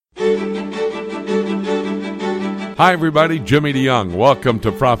Hi, everybody. Jimmy DeYoung. Welcome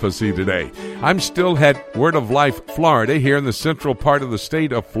to Prophecy Today. I'm still at Word of Life, Florida, here in the central part of the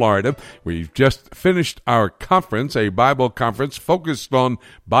state of Florida. We've just finished our conference, a Bible conference focused on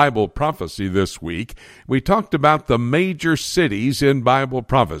Bible prophecy this week. We talked about the major cities in Bible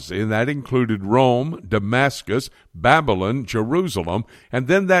prophecy, and that included Rome, Damascus, Babylon, Jerusalem, and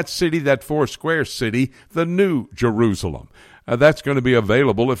then that city, that four-square city, the New Jerusalem. That's going to be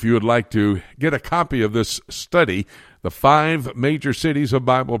available if you would like to get a copy of this study, The 5 Major Cities of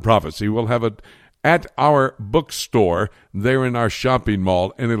Bible Prophecy. We'll have it at our bookstore there in our shopping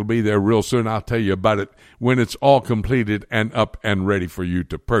mall, and it'll be there real soon. I'll tell you about it when it's all completed and up and ready for you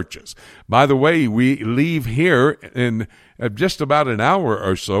to purchase. By the way, we leave here in just about an hour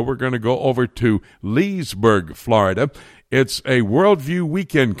or so. We're going to go over to Leesburg, Florida. It's a Worldview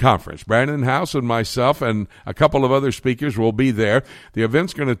Weekend Conference. Brandon House and myself and a couple of other speakers will be there. The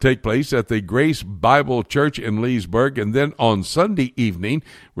event's going to take place at the Grace Bible Church in Leesburg, and then on Sunday evening,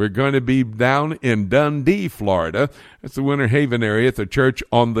 we're going to be down in Dundee, Florida. It's the Winter Haven area at the Church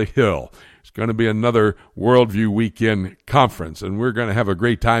on the Hill. It's going to be another Worldview Weekend Conference, and we're going to have a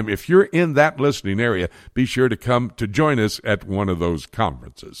great time. If you're in that listening area, be sure to come to join us at one of those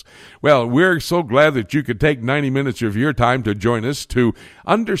conferences. Well, we're so glad that you could take 90 minutes of your time to join us to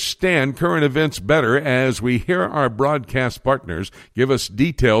understand current events better as we hear our broadcast partners give us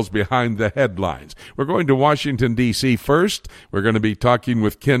details behind the headlines. We're going to Washington, D.C. first. We're going to be talking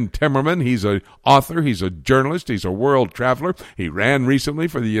with Ken Timmerman. He's an author. He's a journalist. He's a world traveler. He ran recently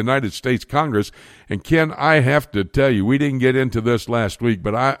for the United States Congress. And Ken, I have to tell you, we didn't get into this last week,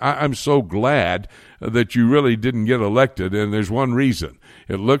 but I'm so glad that you really didn't get elected, and there's one reason.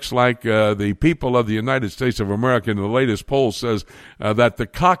 It looks like the people of the United States of America in the latest poll says that the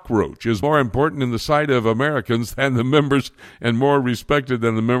cockroach is more important in the sight of Americans than the members, and more respected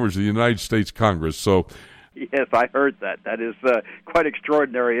than the members of the United States Congress. So yes, I heard that. That is quite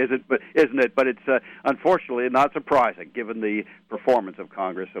extraordinary, isn't it? But it's unfortunately not surprising, given the performance of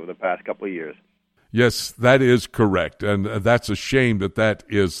Congress over the past couple of years. Yes, that is correct, and that's a shame that that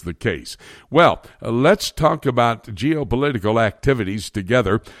is the case. Well, let's talk about geopolitical activities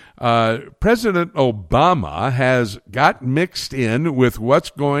together. President Obama has got mixed in with what's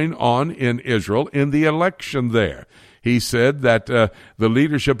going on in Israel in the election there. He said that the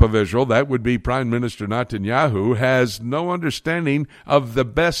leadership of Israel, that would be Prime Minister Netanyahu, has no understanding of the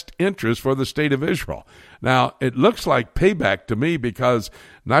best interest for the state of Israel. Now, it looks like payback to me because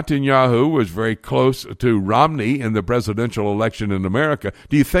Netanyahu was very close to Romney in the presidential election in America.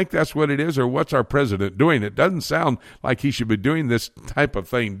 Do you think that's what it is, or what's our president doing? It doesn't sound like he should be doing this type of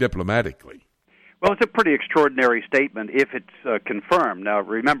thing diplomatically. Well, it's a pretty extraordinary statement if it's confirmed. Now,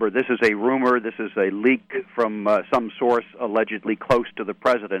 remember, this is a rumor. This is a leak from some source allegedly close to the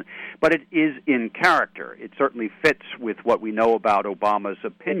president. But it is in character. It certainly fits with what we know about Obama's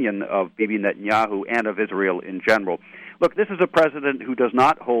opinion of Bibi Netanyahu and of Israel in general. Look, this is a president who does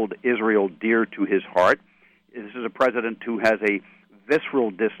not hold Israel dear to his heart. This is a president who has a visceral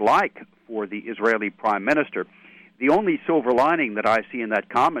dislike for the Israeli prime minister. The only silver lining that I see in that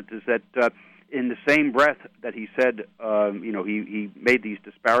comment is that in the same breath that he said, he made these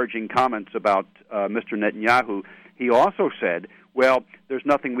disparaging comments about Mr. Netanyahu, he also said, well, there's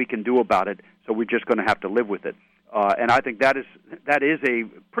nothing we can do about it, so we're just going to have to live with it. And I think that is a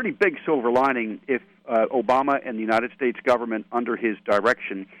pretty big silver lining if Obama and the United States government, under his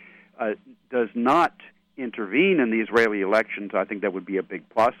direction, does not intervene in the Israeli elections. I think that would be a big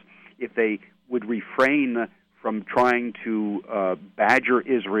plus. If they would refrain from trying to badger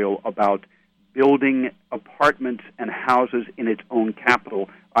Israel about building apartments and houses in its own capital,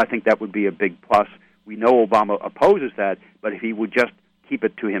 I think that would be a big plus. We know Obama opposes that, but if he would just keep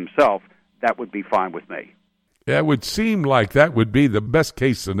it to himself, that would be fine with me. Yeah, it would seem like that would be the best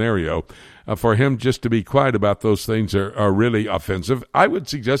case scenario for him just to be quiet about those things are really offensive. I would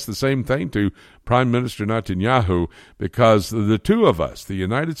suggest the same thing to Prime Minister Netanyahu, because the two of us, the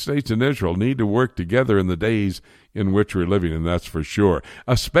United States and Israel, need to work together in the days in which we're living, and that's for sure,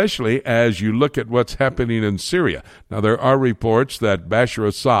 especially as you look at what's happening in Syria. Now, there are reports that Bashar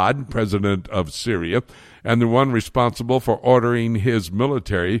Assad, president of Syria, and the one responsible for ordering his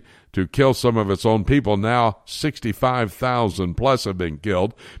military to kill some of its own people, now 65,000 plus have been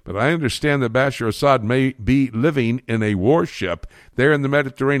killed. But I understand that Bashar Assad may be living in a warship there in the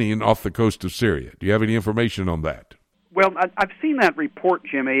Mediterranean off the coast of Syria. Do you have any information on that? Well, I've seen that report,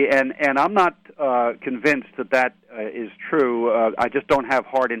 Jimmy, and I'm not convinced that is true. I just don't have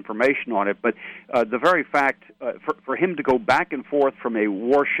hard information on it. But the very fact, for him to go back and forth from a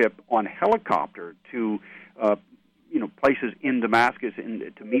warship on helicopter to places in Damascus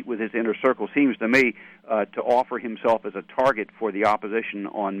to meet with his inner circle seems to me to offer himself as a target for the opposition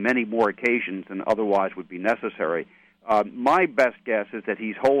on many more occasions than otherwise would be necessary. My best guess is that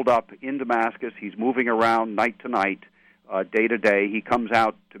he's holed up in Damascus. He's moving around night to night, day to day. He comes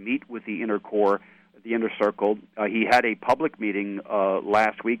out to meet with the inner core, the inner circle. He had a public meeting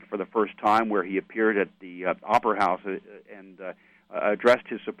last week for the first time where he appeared at the Opera House and addressed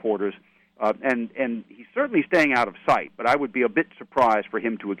his supporters. And he's certainly staying out of sight, but I would be a bit surprised for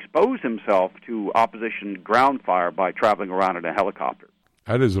him to expose himself to opposition ground fire by traveling around in a helicopter.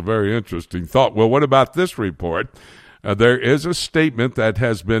 That is a very interesting thought. Well, what about this report? There is a statement that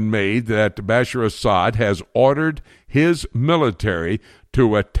has been made that Bashar Assad has ordered his military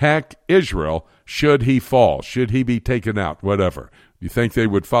to attack Israel should he fall, should he be taken out, whatever. Do you think they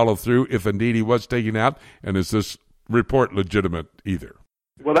would follow through if indeed he was taken out? And is this report legitimate either?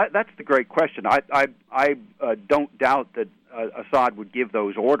 Well, that's the great question. I don't doubt that Assad would give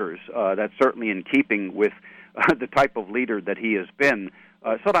those orders. That's certainly in keeping with the type of leader that he has been.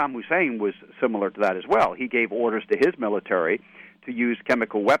 Saddam Hussein was similar to that as well. He gave orders to his military to use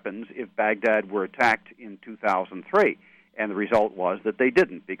chemical weapons if Baghdad were attacked in 2003. And the result was that they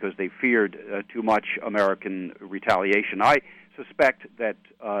didn't because they feared too much American retaliation. I suspect that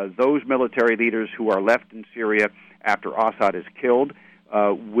those military leaders who are left in Syria after Assad is killed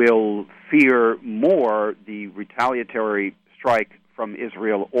will fear more the retaliatory strike from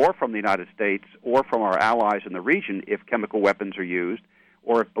Israel or from the United States or from our allies in the region if chemical weapons are used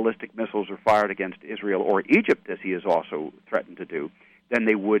or if ballistic missiles are fired against Israel or Egypt, as he has also threatened to do, then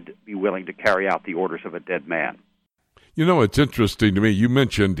they would be willing to carry out the orders of a dead man. You know, it's interesting to me. You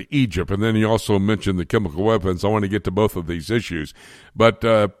mentioned Egypt, and then you also mentioned the chemical weapons. I want to get to both of these issues. But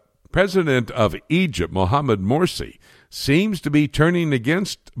President of Egypt, Mohamed Morsi, seems to be turning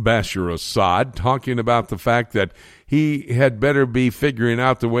against Bashar Assad, talking about the fact that he had better be figuring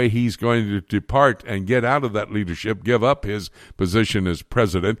out the way he's going to depart and get out of that leadership, give up his position as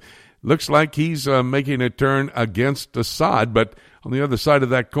president. Looks like he's making a turn against Assad, but on the other side of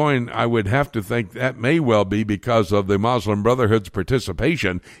that coin, I would have to think that may well be because of the Muslim Brotherhood's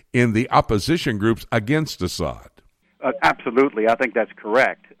participation in the opposition groups against Assad. Absolutely. I think that's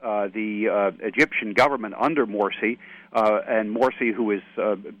correct. The Egyptian government under Morsi, and Morsi, who is,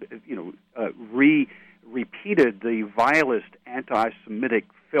 repeated the vilest anti-Semitic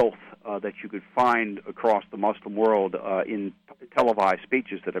filth that you could find across the Muslim world in televised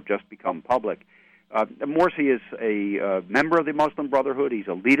speeches that have just become public. Morsi is a member of the Muslim Brotherhood. He's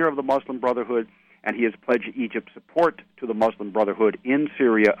a leader of the Muslim Brotherhood, and he has pledged Egypt's support to the Muslim Brotherhood in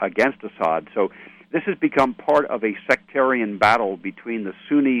Syria against Assad. So this has become part of a sectarian battle between the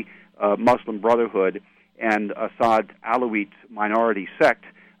Sunni Muslim Brotherhood and Assad's Alawite minority sect,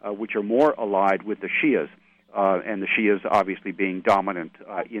 which are more allied with the Shias, and the Shias obviously being dominant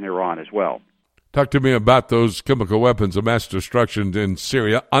in Iran as well. Talk to me about those chemical weapons of mass destruction in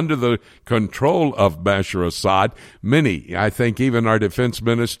Syria under the control of Bashar Assad. Many, I think even our defense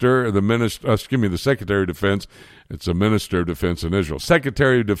minister, the Secretary of Defense, it's a Minister of Defense in Israel,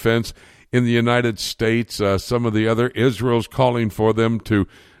 Secretary of Defense in the United States, some of the other, Israel's calling for them to,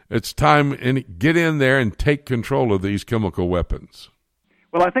 it's time, and get in there and take control of these chemical weapons.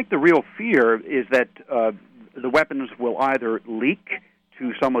 Well, I think the real fear is that the weapons will either leak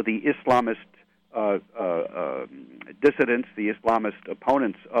to some of the Islamist dissidents, the Islamist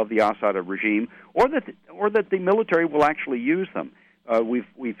opponents of the Assad regime, or that the military will actually use them.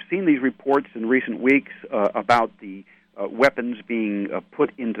 We've seen these reports in recent weeks about the weapons being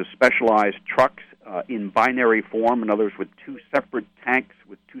put into specialized trucks in binary form, in other words, with two separate tanks,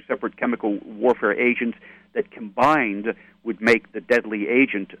 with two separate chemical warfare agents that combined would make the deadly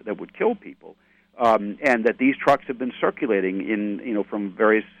agent that would kill people. And that these trucks have been circulating from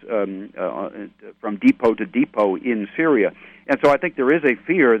various from depot to depot in Syria, and so I think there is a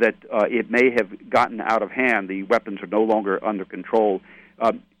fear that it may have gotten out of hand. The weapons are no longer under control.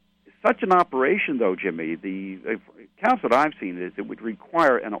 Such an operation, though, Jimmy, the accounts that I've seen is it would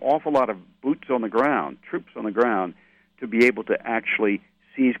require an awful lot of boots on the ground, troops on the ground, to be able to actually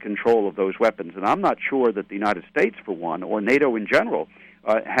seize control of those weapons. And I'm not sure that the United States, for one, or NATO in general,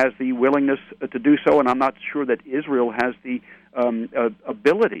 has the willingness to do so, and I'm not sure that Israel has the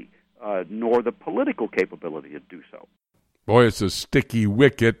ability nor the political capability to do so. Boy, it's a sticky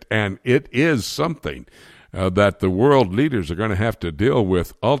wicket, and it is something that the world leaders are going to have to deal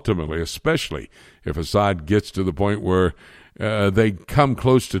with ultimately, especially if Assad gets to the point where they come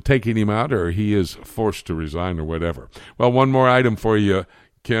close to taking him out or he is forced to resign or whatever. Well, one more item for you,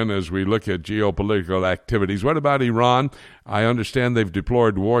 Ken, as we look at geopolitical activities. What about Iran? I understand they've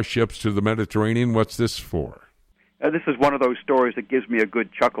deployed warships to the Mediterranean. What's this for? This is one of those stories that gives me a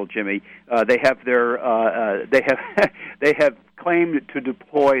good chuckle, Jimmy. They have they have claimed to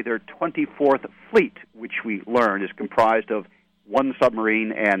deploy their 24th fleet, which we learned is comprised of one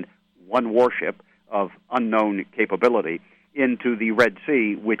submarine and one warship of unknown capability, into the Red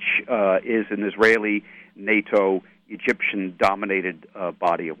Sea, which is an Israeli, NATO, Egyptian-dominated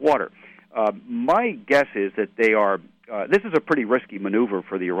body of water. My guess is that they are. This is a pretty risky maneuver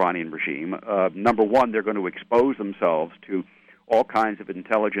for the Iranian regime. Number one, they're going to expose themselves to all kinds of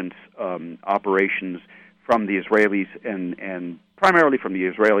intelligence operations from the Israelis and primarily from the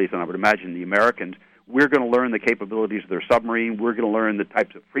Israelis, and I would imagine the Americans. We're going to learn the capabilities of their submarine. We're going to learn the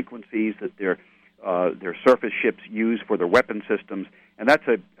types of frequencies that their surface ships use for their weapon systems, and that's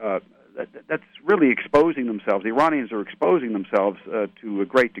really exposing themselves. The Iranians are exposing themselves to a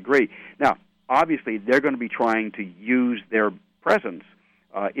great degree. Now, obviously, they're going to be trying to use their presence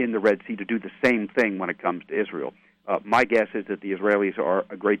in the Red Sea to do the same thing when it comes to Israel. My guess is that the Israelis are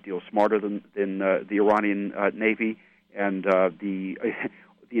a great deal smarter than the Iranian Navy, and the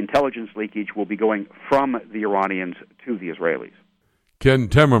intelligence leakage will be going from the Iranians to the Israelis. Ken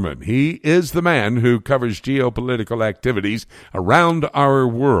Timmerman, he is the man who covers geopolitical activities around our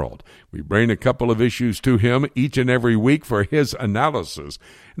world. We bring a couple of issues to him each and every week for his analysis.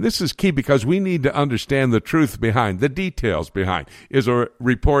 And this is key because we need to understand the truth behind, the details behind. Is a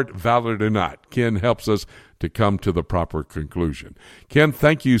report valid or not? Ken helps us to come to the proper conclusion. Ken,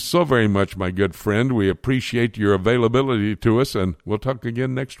 thank you so very much, my good friend. We appreciate your availability to us, and we'll talk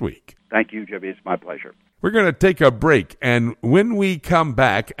again next week. Thank you, Jimmy. It's my pleasure. We're going to take a break, and when we come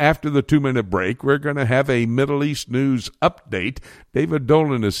back after the 2-minute break, we're going to have a Middle East news update. David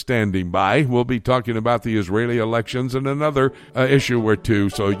Dolan is standing by. We'll be talking about the Israeli elections and another issue or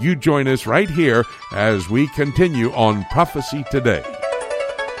two, so you join us right here as we continue on Prophecy Today.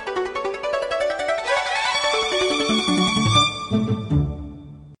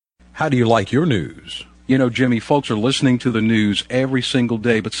 How do you like your news? You know, Jimmy, folks are listening to the news every single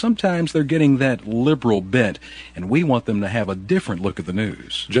day, but sometimes they're getting that liberal bent, and we want them to have a different look at the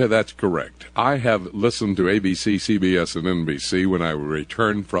news. Jay, that's correct. I have listened to ABC, CBS, and NBC when I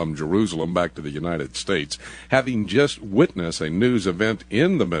returned from Jerusalem back to the United States, having just witnessed a news event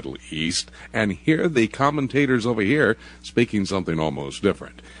in the Middle East, and hear the commentators over here speaking something almost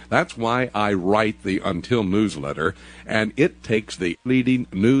different. That's why I write the Until newsletter, and it takes the leading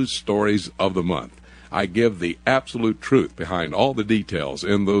news stories of the month. I give the absolute truth behind all the details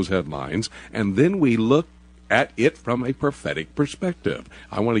in those headlines, and then we look at it from a prophetic perspective.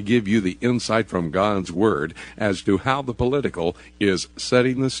 I want to give you the insight from God's Word as to how the political is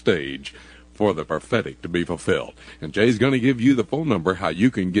setting the stage for the prophetic to be fulfilled. And Jay's going to give you the phone number how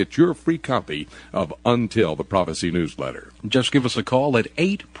you can get your free copy of Until the Prophecy newsletter. Just give us a call at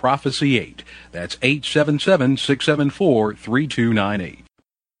 8-PROPHECY-8. That's 877-674-3298.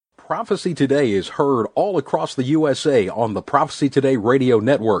 Prophecy Today is heard all across the USA on the Prophecy Today radio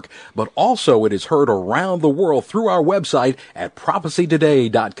network, but also it is heard around the world through our website at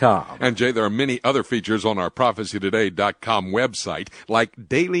prophecytoday.com. And Jay, there are many other features on our prophecytoday.com website, like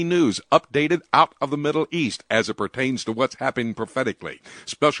daily news updated out of the Middle East as it pertains to what's happening prophetically.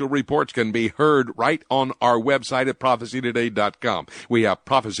 Special reports can be heard right on our website at prophecytoday.com. We have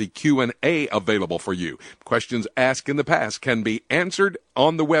prophecy Q&A available for you. Questions asked in the past can be answered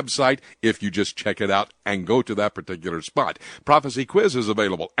on the website if you just check it out and go to that particular spot. Prophecy Quiz is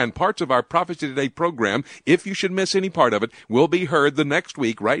available, and parts of our Prophecy Today program, if you should miss any part of it, will be heard the next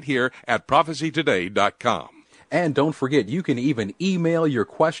week right here at prophecytoday.com. And don't forget, you can even email your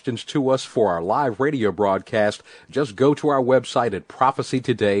questions to us for our live radio broadcast. Just go to our website at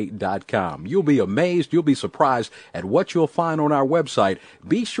prophecytoday.com. You'll be amazed, you'll be surprised at what you'll find on our website.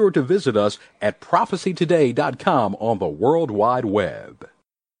 Be sure to visit us at prophecytoday.com on the World Wide Web.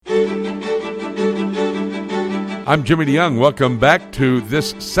 I'm Jimmy DeYoung. Welcome back to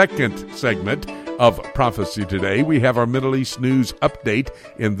this second segment of Prophecy Today. We have our Middle East news update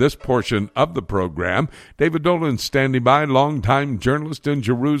in this portion of the program. David Dolan standing by, longtime journalist in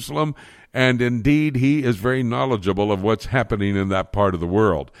Jerusalem, and indeed he is very knowledgeable of what's happening in that part of the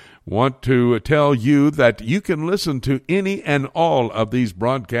world. Want to tell you that you can listen to any and all of these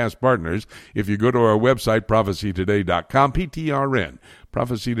broadcast partners if you go to our website, prophecytoday.com, PTRN,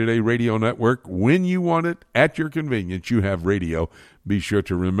 Prophecy Today Radio Network. When you want it, at your convenience, you have radio. Be sure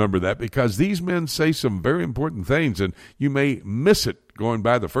to remember that, because these men say some very important things, and you may miss it going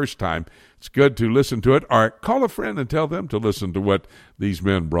by the first time. It's good to listen to it, or call a friend and tell them to listen to what these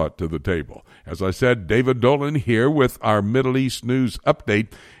men brought to the table. As I said, David Dolan here with our Middle East news update.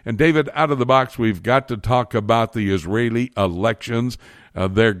 And David, out of the box, we've got to talk about the Israeli elections.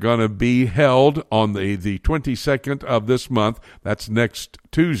 They're going to be held on the 22nd of this month. That's next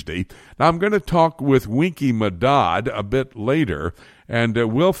Tuesday. Now, I'm going to talk with Winky Madad a bit later, and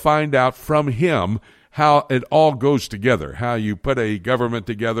we'll find out from him how it all goes together, how you put a government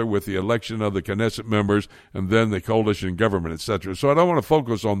together with the election of the Knesset members and then the coalition government, etc. So I don't want to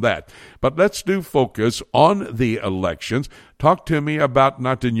focus on that. But let's do focus on the elections. Talk to me about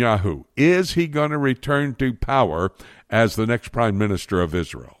Netanyahu. Is he going to return to power as the next prime minister of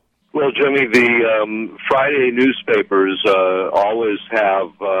Israel? Well, Jimmy, the Friday newspapers always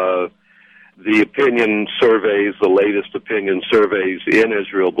have the opinion surveys, the latest opinion surveys in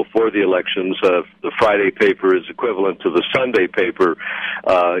Israel before the elections. The Friday paper is equivalent to the Sunday paper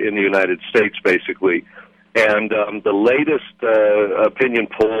in the United States, basically. And the latest opinion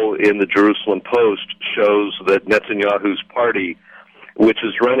poll in the Jerusalem Post shows that Netanyahu's party, which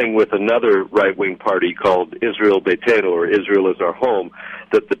is running with another right-wing party called Israel Beiteinu, or Israel is Our Home,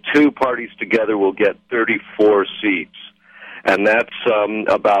 that the two parties together will get 34 seats. And that's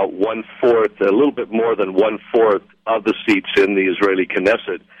about one-fourth, a little bit more than one-fourth of the seats in the Israeli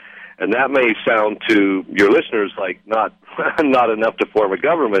Knesset. And that may sound to your listeners like not enough to form a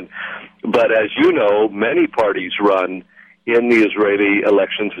government, but as you know, many parties run in the Israeli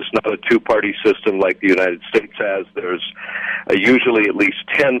elections. It's not a two-party system like the United States has. There's usually at least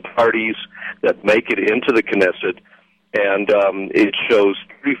 10 parties that make it into the Knesset, and it shows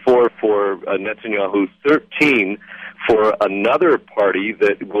 34 for Netanyahu, 13 for another party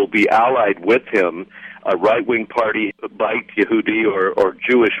that will be allied with him, a right-wing party, Beit Yehudi, or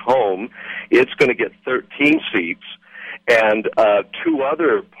Jewish Home. It's going to get 13 seats, and two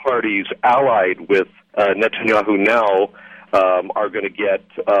other parties allied with Netanyahu now are going to get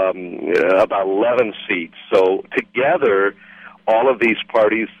about 11 seats. So together, all of these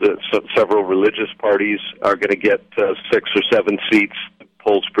parties, several religious parties, are going to get 6 or 7 seats,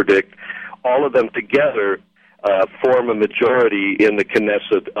 polls predict. All of them together form a majority in the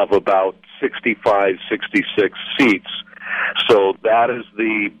Knesset of about 65, 66 seats. So that is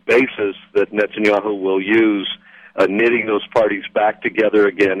the basis that Netanyahu will use, knitting those parties back together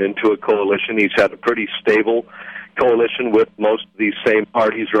again into a coalition. He's had a pretty stable coalition with most of these same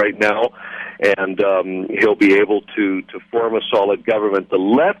parties right now, and he'll be able to form a solid government. The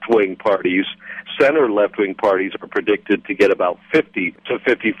left-wing parties, center left-wing parties, are predicted to get about 50 to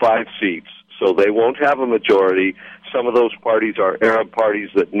 55 seats. So they won't have a majority. Some of those parties are Arab parties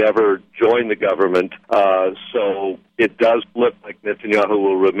that never joined the government. So it does look like Netanyahu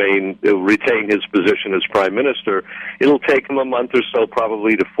will retain his position as prime minister. It'll take him a month or so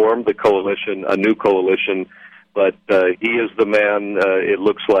probably to form the coalition, a new coalition. But he is the man, it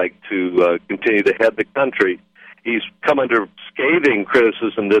looks like, to continue to head the country. He's come under scathing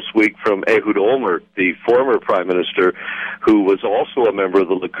criticism this week from Ehud Olmert, the former prime minister, who was also a member of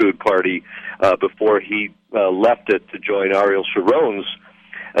the Likud party before he left it to join Ariel Sharon's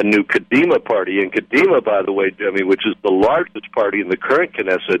a new Kadima party. And Kadima, by the way, Jimmy, which is the largest party in the current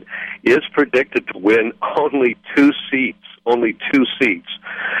Knesset, is predicted to win only 2 seats. Only 2 seats.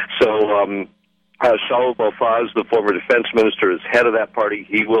 So Shaul Mofaz, the former defense minister, is head of that party.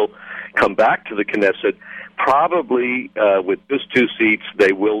 He will come back to the Knesset. Probably with just 2 seats,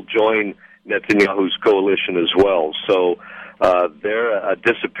 they will join Netanyahu's coalition as well. So they're a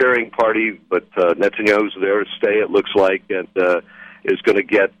disappearing party, but Netanyahu's there to stay, it looks like, and is going to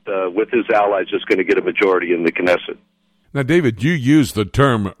get, with his allies, is going to get a majority in the Knesset. Now, David, you use the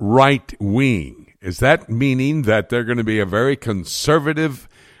term right-wing. Is that meaning that they're going to be a very conservative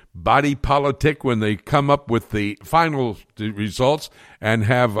body politic when they come up with the final results and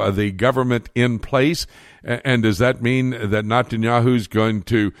have the government in place? And does that mean that Netanyahu's going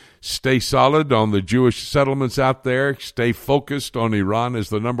to stay solid on the Jewish settlements out there, stay focused on Iran as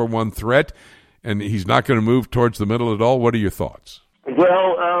the number one threat, and he's not going to move towards the middle at all? What are your thoughts?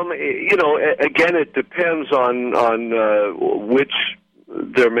 Well, again, it depends on which.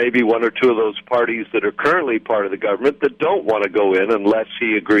 There may be 1 or 2 of those parties that are currently part of the government that don't want to go in unless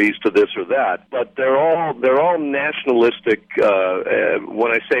he agrees to this or that. But they're all nationalistic.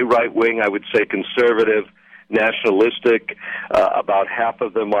 When I say right wing, I would say conservative, nationalistic. About half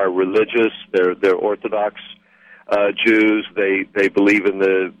of them are religious. They're Orthodox Jews. They believe in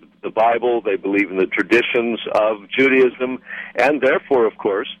the Bible. They believe in the traditions of Judaism, and therefore, of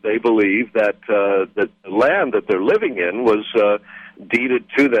course, they believe that the land that they're living in was deeded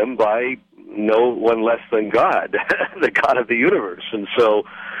to them by no one less than God, the God of the universe. And so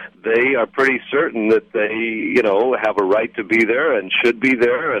they are pretty certain that they, have a right to be there and should be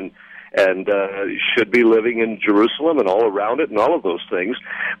there, and and should be living in Jerusalem and all around it and all of those things.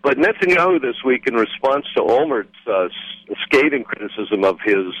 But Netanyahu this week, in response to Olmert's scathing criticism of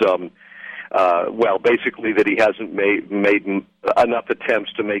his, basically that he hasn't made enough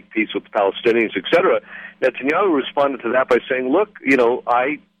attempts to make peace with the Palestinians, etc., Netanyahu responded to that by saying, look,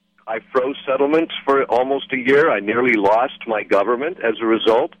 I froze settlements for almost a year. I nearly lost my government as a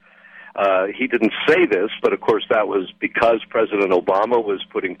result. He didn't say this, but of course that was because President Obama was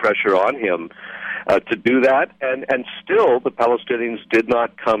putting pressure on him to do that, and still the Palestinians did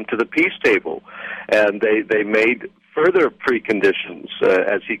not come to the peace table, and they made further preconditions,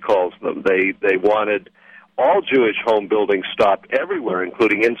 as he calls them. They wanted all Jewish home building stopped everywhere,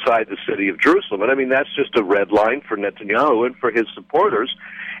 including inside the city of Jerusalem. And I mean, that's just a red line for Netanyahu and for his supporters,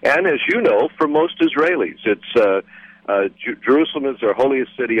 and as you know, for most Israelis. It's Jerusalem is their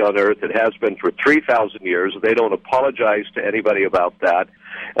holiest city on earth. It has been for 3,000 years. They don't apologize to anybody about that.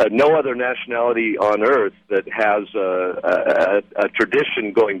 No other nationality on earth that has a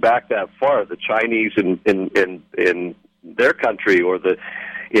tradition going back that far. The Chinese in their country, or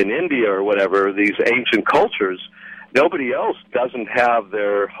in India or whatever, these ancient cultures, nobody else doesn't have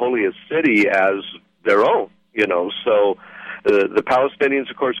their holiest city as their own. So. The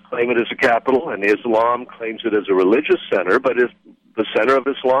Palestinians, of course, claim it as a capital, and Islam claims it as a religious center, but the center of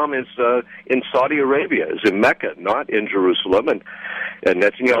Islam is in Saudi Arabia, is in Mecca, not in Jerusalem, and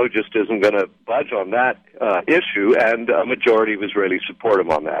Netanyahu just isn't going to budge on that issue, and a majority of Israelis support him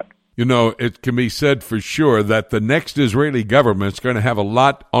on that. It can be said for sure that the next Israeli government is going to have a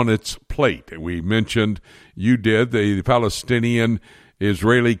lot on its plate. We mentioned, you did, the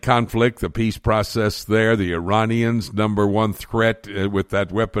Palestinian-Israeli conflict, the peace process there, the Iranians' number one threat with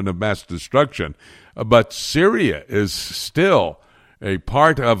that weapon of mass destruction. But Syria is still a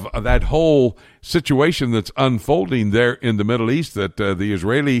part of that whole situation that's unfolding there in the Middle East that the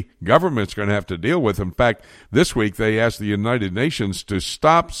Israeli government's going to have to deal with. In fact, this week they asked the United Nations to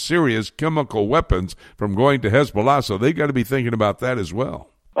stop Syria's chemical weapons from going to Hezbollah, so they got to be thinking about that as well.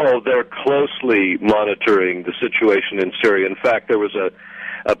 Oh, they're closely monitoring the situation in Syria. In fact, there was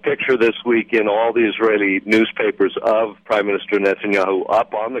a picture this week in all the Israeli newspapers of Prime Minister Netanyahu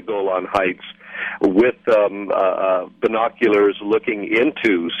up on the Golan Heights with binoculars looking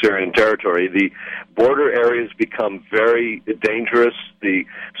into Syrian territory. The border areas become very dangerous. The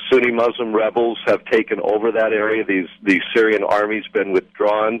Sunni Muslim rebels have taken over that area. The Syrian army's been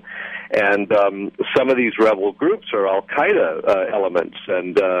withdrawn. And some of these rebel groups are Al-Qaeda elements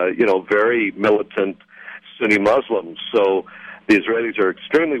and, very militant Sunni Muslims. So the Israelis are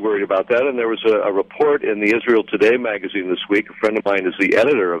extremely worried about that. And there was a report in the Israel Today magazine this week. A friend of mine is the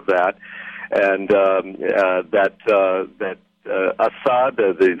editor of that. And that Assad,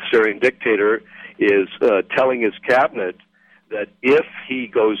 the Syrian dictator, is telling his cabinet that if he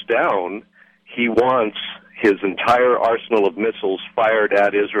goes down, he wants his entire arsenal of missiles fired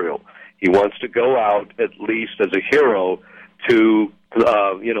at Israel. He wants to go out, at least as a hero, to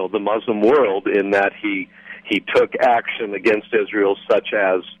the Muslim world, in that he took action against Israel, such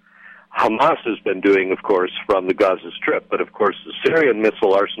as Hamas has been doing, of course, from the Gaza Strip. But, of course, the Syrian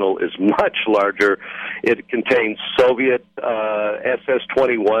missile arsenal is much larger. It contains Soviet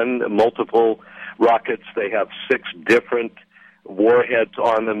SS-21, multiple rockets. They have 6 different warheads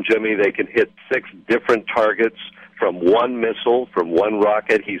on them, Jimmy. They can hit 6 different targets from one missile, from one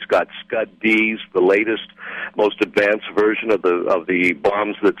rocket. He's got Scud-Ds, the latest, most advanced version of the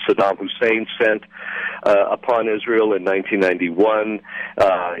bombs that Saddam Hussein sent upon Israel in 1991.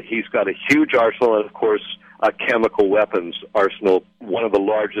 He's got a huge arsenal, and of course, a chemical weapons arsenal, one of the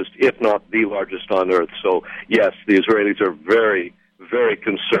largest, if not the largest on earth. So, yes, the Israelis are very, very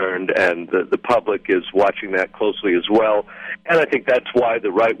concerned, and the public is watching that closely as well. And I think that's why the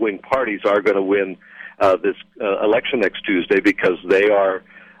right-wing parties are going to win this election next Tuesday, because they are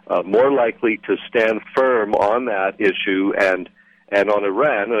more likely to stand firm on that issue and on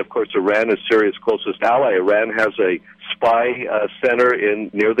Iran. And, of course, Iran is Syria's closest ally. Iran has a spy center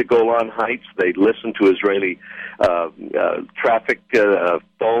near the Golan Heights. They listen to Israeli traffic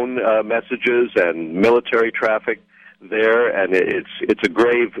phone messages and military traffic there, and it's a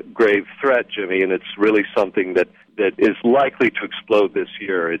grave threat, Jimmy, and it's really something that is likely to explode this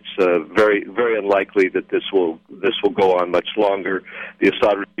year. It's very, very unlikely that this will go on much longer. The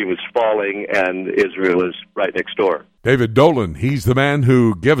Assad regime is falling, and Israel is right next door. David Dolan, he's the man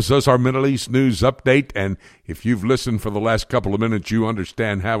who gives us our Middle East news update, and if you've listened for the last couple of minutes, you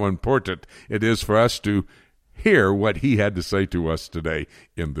understand how important it is for us to hear what he had to say to us today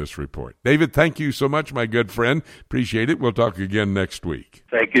in this report. David, thank you so much, my good friend. Appreciate it. We'll talk again next week.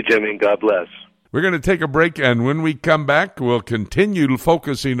 Thank you, Jimmy. God bless. We're going to take a break, and when we come back, we'll continue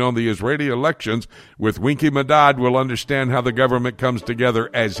focusing on the Israeli elections. With Winky Madad, we'll understand how the government comes together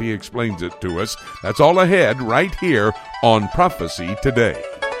as he explains it to us. That's all ahead right here on Prophecy Today.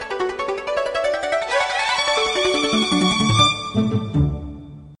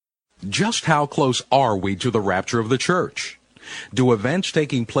 Just how close are we to the rapture of the church? Do events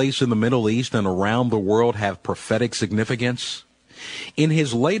taking place in the Middle East and around the world have prophetic significance? In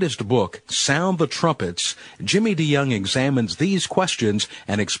his latest book, Sound the Trumpets, Jimmy DeYoung examines these questions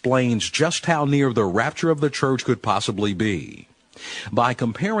and explains just how near the rapture of the church could possibly be. By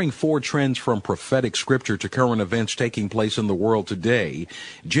comparing 4 trends from prophetic scripture to current events taking place in the world today,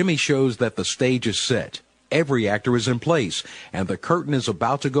 Jimmy shows that the stage is set, every actor is in place, and the curtain is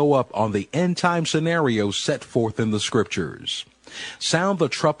about to go up on the end-time scenario set forth in the scriptures. Sound the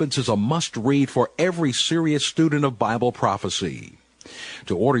Trumpets is a must-read for every serious student of Bible prophecy.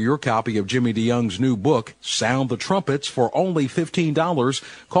 To order your copy of Jimmy DeYoung's new book, Sound the Trumpets, for only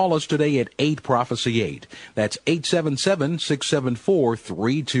 $15, call us today at 8-PROPHECY-8. That's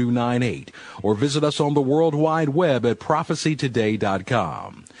 877-674-3298. Or visit us on the World Wide Web at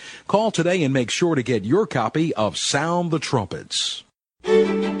prophecytoday.com. Call today and make sure to get your copy of Sound the Trumpets.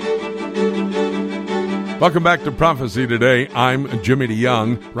 Welcome back to Prophecy Today. I'm Jimmy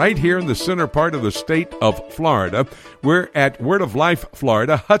DeYoung, right here in the center part of the state of Florida. We're at Word of Life,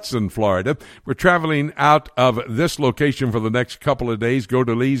 Florida, Hudson, Florida. We're traveling out of this location for the next couple of days, go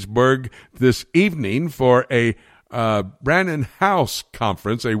to Leesburg this evening for a Brannon House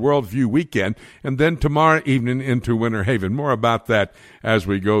Conference, a Worldview Weekend, and then tomorrow evening into Winter Haven. More about that as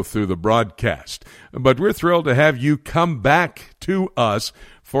we go through the broadcast. But we're thrilled to have you come back to us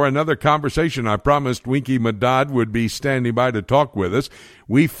for another conversation. I promised Winky Madad would be standing by to talk with us.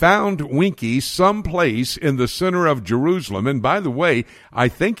 We found Winky someplace in the center of Jerusalem, and by the way, I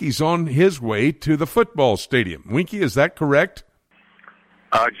think he's on his way to the football stadium. Winky, is that correct?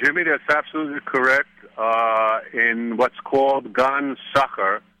 Jimmy, that's absolutely correct. In what's called Gan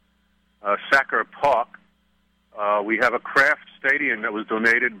Sacher Park, we have a craft stadium that was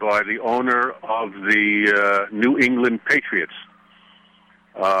donated by the owner of the New England Patriots,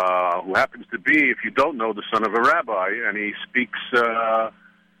 who happens to be, if you don't know, the son of a rabbi, and he speaks a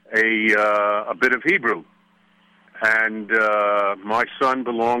bit of Hebrew. And my son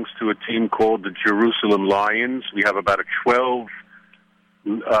belongs to a team called the Jerusalem Lions. We have about a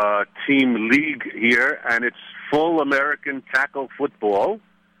 12-team league here, and it's full American tackle football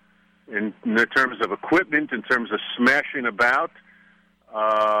in terms of equipment, in terms of smashing about.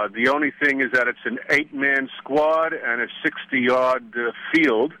 The only thing is that it's an 8-man squad and a 60-yard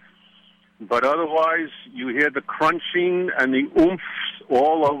field. But otherwise, you hear the crunching and the oomphs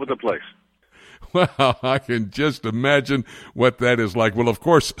all over the place. Well, I can just imagine what that is like. Well, of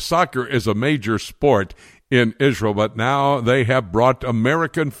course, soccer is a major sport in Israel, but now they have brought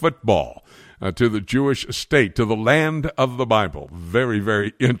American football to the Jewish state, to the land of the Bible. Very,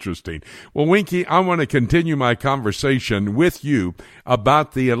 very interesting. Well, Winky, I want to continue my conversation with you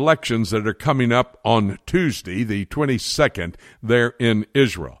about the elections that are coming up on Tuesday, the 22nd, there in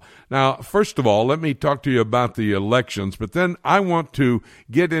Israel. Now, first of all, let me talk to you about the elections, but then I want to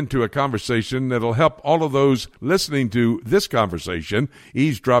get into a conversation that'll help all of those listening to this conversation,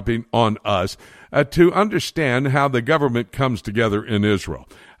 eavesdropping on us, to understand how the government comes together in Israel.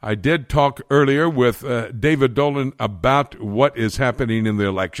 I did talk earlier with David Dolan about what is happening in the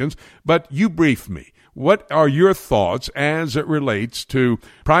elections, but you briefed me. What are your thoughts as it relates to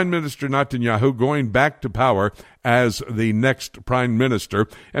Prime Minister Netanyahu going back to power as the next prime minister?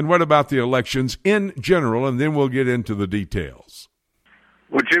 And what about the elections in general? And then we'll get into the details.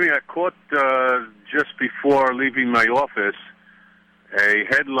 Well, Jimmy, I caught just before leaving my office a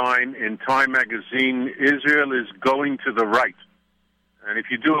headline in Time magazine, Israel is going to the right. And if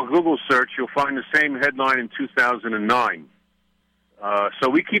you do a Google search, you'll find the same headline in 2009. So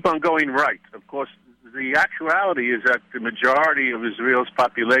we keep on going right. Of course, the actuality is that the majority of Israel's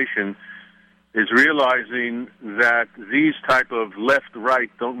population is realizing that these type of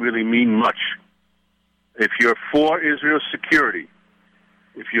left-right don't really mean much. If you're for Israel's security,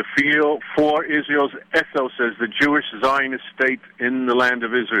 if you feel for Israel's ethos as the Jewish Zionist state in the land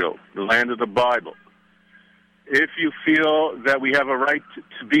of Israel, the land of the Bible, if you feel that we have a right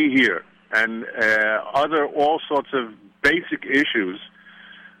to be here and all sorts of basic issues,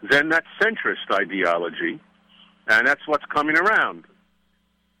 then that's centrist ideology, and that's what's coming around.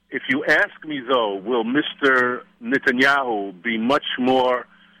 If you ask me, though, will Mr. Netanyahu be much more,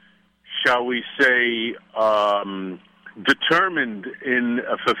 shall we say, determined in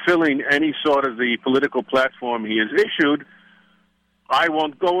fulfilling any sort of the political platform he has issued, I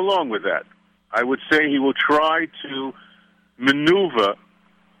won't go along with that. I would say he will try to maneuver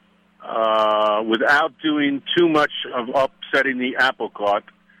without doing too much of upsetting the apple cart,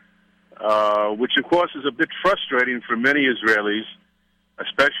 which, of course, is a bit frustrating for many Israelis,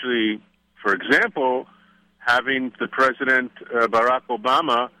 especially, for example, having the President, Barack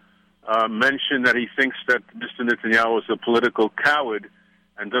Obama, mention that he thinks that Mr. Netanyahu is a political coward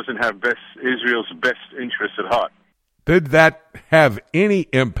and doesn't have Israel's best interests at heart. Did that have any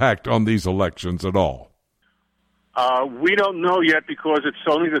impact on these elections at all? We don't know yet because it's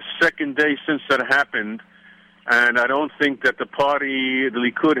only the second day since that happened, and I don't think that the party, the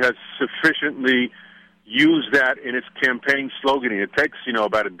Likud, has sufficiently used that in its campaign sloganing. It takes,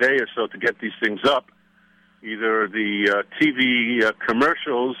 about a day or so to get these things up. Either the TV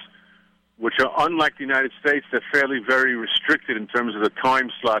commercials, which are unlike the United States, they're very restricted in terms of the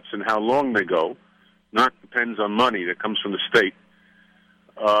time slots and how long they go. Not depends on money that comes from the state.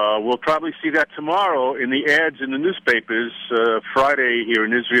 We'll probably see that tomorrow in the ads in the newspapers. Friday here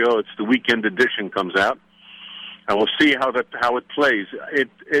in Israel, it's the weekend edition comes out, and we'll see how it plays.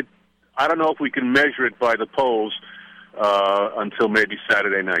 I don't know if we can measure it by the polls until maybe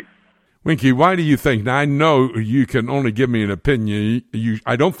Saturday night. Winky, why do you think? Now, I know you can only give me an opinion.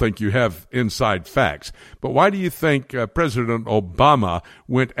 I don't think you have inside facts. But why do you think President Obama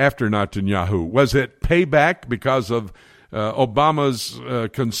went after Netanyahu? Was it payback because of Obama's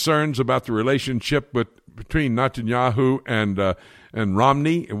concerns about the relationship between Netanyahu and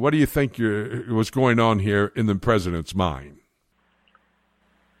Romney? What do you think was going on here in the president's mind?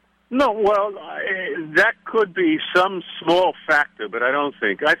 No, well, that could be some small factor, but I don't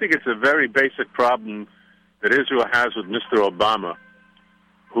think. I think it's a very basic problem that Israel has with Mr. Obama,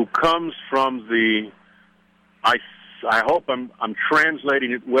 who comes from the, I hope I'm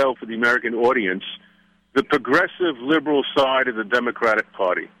translating it well for the American audience, the progressive liberal side of the Democratic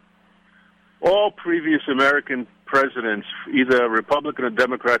Party. All previous American presidents, either Republican or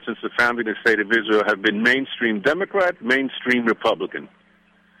Democrat since the founding of the State of Israel, have been mainstream Democrat, mainstream Republican.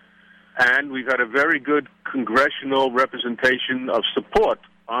 And we've had a very good congressional representation of support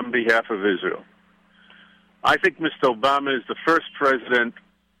on behalf of Israel. I think Mr. Obama is the first president,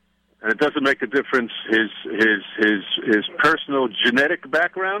 and it doesn't make a difference his personal genetic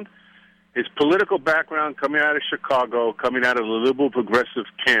background, his political background coming out of Chicago, coming out of the liberal progressive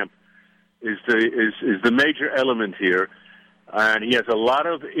camp, is the major element here. And he has a lot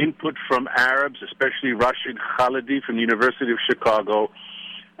of input from Arabs, especially Rashid Khalidi from the University of Chicago,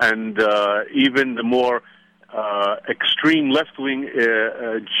 and even the more extreme left-wing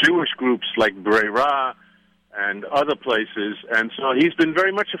Jewish groups like Breira and other places. And so he's been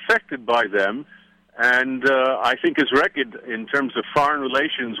very much affected by them. And I think his record in terms of foreign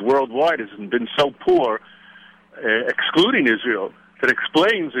relations worldwide has been so poor, excluding Israel, that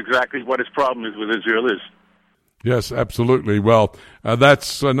explains exactly what his problem is with Israel is. Yes, absolutely. Well,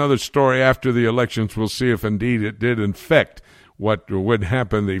 that's another story after the elections. We'll see if indeed it did infect what would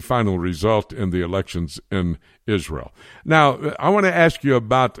happen, the final result in the elections in Israel. Now, I want to ask you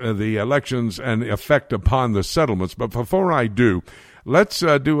about the elections and the effect upon the settlements, but before I do, let's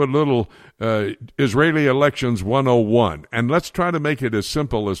do a little Israeli Elections 101, and let's try to make it as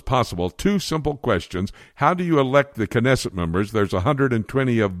simple as possible. 2 simple questions. How do you elect the Knesset members? There's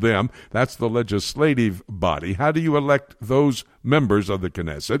 120 of them. That's the legislative body. How do you elect those members of the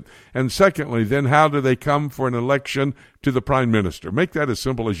Knesset? And secondly, then, how do they come for an election to the prime minister? Make that as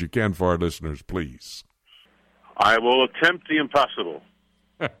simple as you can for our listeners, please. I will attempt the impossible.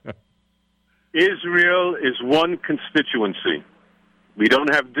 Israel is one constituency. We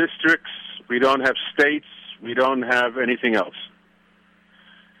don't have districts, we don't have states, we don't have anything else.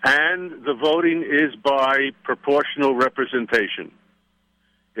 And the voting is by proportional representation.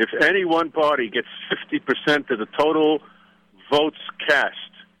 If any one party gets 50% of the total votes cast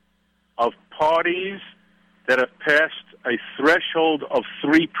of parties that have passed a threshold of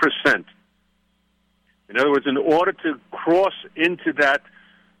 3%, in other words, in order to cross into that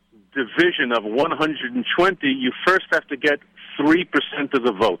division of 120, you first have to get 3% of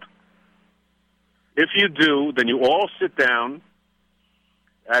the vote. If you do, then you all sit down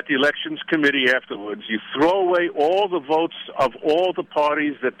at the elections committee afterwards. You throw away all the votes of all the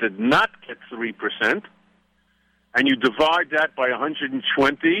parties that did not get 3%, and you divide that by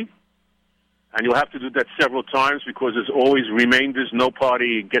 120, and you'll have to do that several times because there's always remainders. No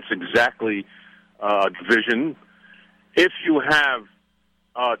party gets exactly division. If you have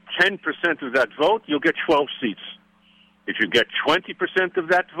 10% of that vote, you'll get 12 seats. If you get 20% of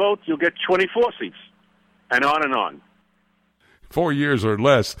that vote, you'll get 24 seats, and on and on. 4 years or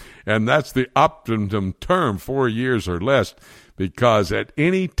less, and that's the optimum term, 4 years or less, because at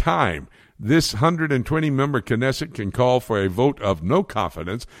any time This 120-member Knesset can call for a vote of no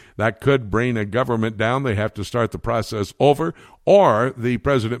confidence. That could bring a government down. They have to start the process over, or the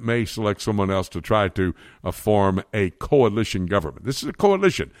president may select someone else to try to form a coalition government. This is a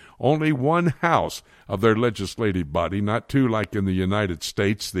coalition. Only one house of their legislative body, not two like in the United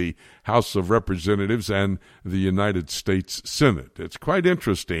States, the House of Representatives and the United States Senate. It's quite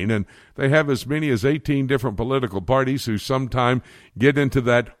interesting, and they have as many as 18 different political parties who sometime get into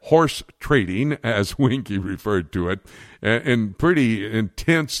that horse trading, as Winky referred to it, in pretty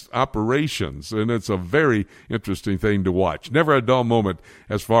intense operations, and it's a very interesting thing to watch. Never a dull moment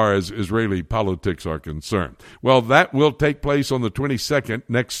as far as Israeli politics are concerned. Well, that will take place on the 22nd,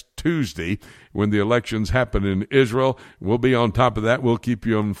 next Tuesday, when the elections happen in Israel. We'll be on top of that. We'll keep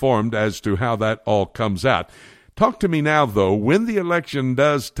you informed as to how that all comes out. Talk to me now, though, when the election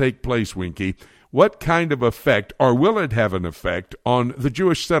does take place, Winky, what kind of effect, or will it have an effect, on the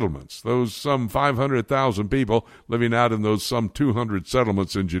Jewish settlements, those some 500,000 people living out in those some 200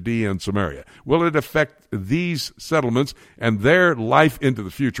 settlements in Judea and Samaria? Will it affect these settlements and their life into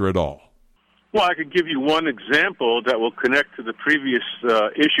the future at all? Well, I could give you one example that will connect to the previous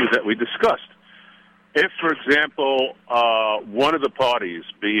issue that we discussed. If, for example, one of the parties,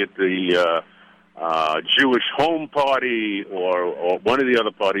 be it the Jewish Home Party or one of the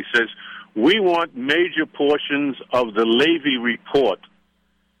other parties, says, we want major portions of the Levy report,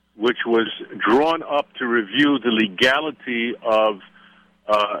 which was drawn up to review the legality of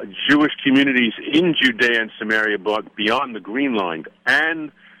Jewish communities in Judea and Samaria, but beyond the Green Line,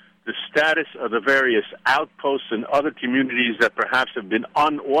 and the status of the various outposts and other communities that perhaps have been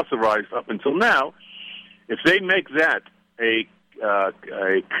unauthorized up until now. If they make that a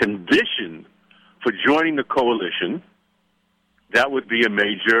condition for joining the coalition, that would be a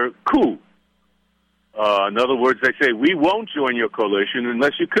major coup. In other words, they say, we won't join your coalition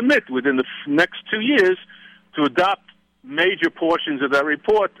unless you commit within the next 2 years to adopt major portions of that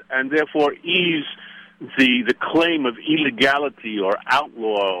report and therefore ease the claim of illegality or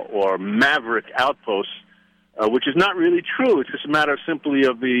outlaw or maverick outposts, which is not really true. It's just a matter simply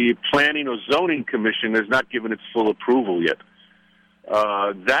of the Planning or Zoning Commission has not given its full approval yet.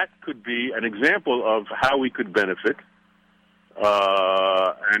 That could be an example of how we could benefit.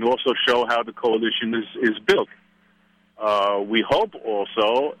 And also show how the coalition is built. We hope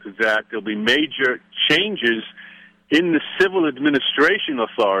also that there'll be major changes in the civil administration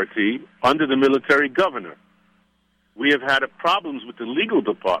authority under the military governor. We have had problems with the legal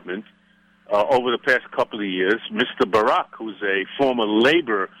department over the past couple of years. Mr. Barak, who's a former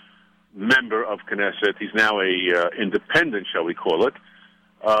labor member of Knesset, he's now a independent, shall we call it,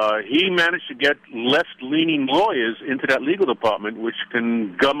 he managed to get left-leaning lawyers into that legal department, which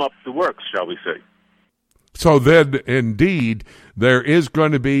can gum up the works, shall we say. So then, indeed, there is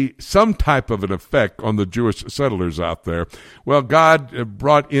going to be some type of an effect on the Jewish settlers out there. Well, God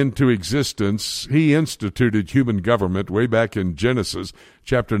brought into existence, He instituted human government way back in Genesis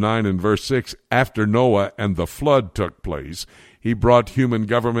chapter 9 and verse 6, after Noah and the flood took place. He brought human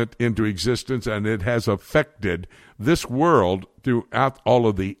government into existence, and it has affected this world throughout all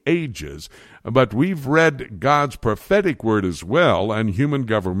of the ages. But we've read God's prophetic word as well, and human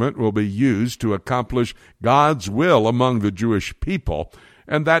government will be used to accomplish God's will among the Jewish people.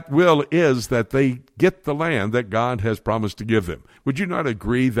 And that will is that they get the land that God has promised to give them. Would you not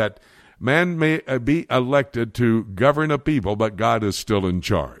agree that man may be elected to govern a people, but God is still in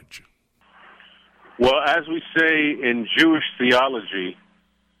charge? Well, as we say in Jewish theology,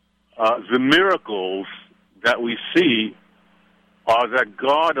 the miracles that we see are that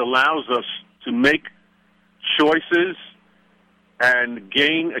God allows us to make choices and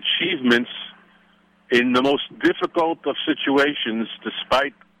gain achievements in the most difficult of situations,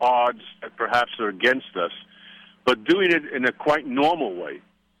 despite odds that perhaps are against us, but doing it in a quite normal way.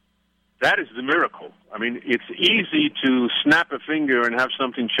 That is the miracle. I mean, it's easy to snap a finger and have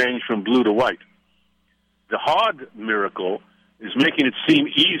something change from blue to white. The hard miracle is making it seem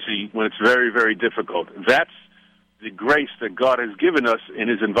easy when it's very, very difficult. That's the grace that God has given us in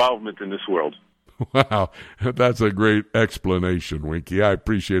His involvement in this world. Wow, that's a great explanation, Winky. I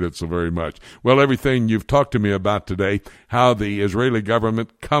appreciate it so very much. Well, everything you've talked to me about today, how the Israeli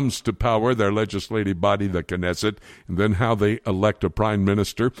government comes to power, their legislative body, the Knesset, and then how they elect a prime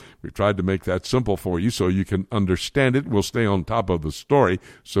minister. We tried to make that simple for you so you can understand it. We'll stay on top of the story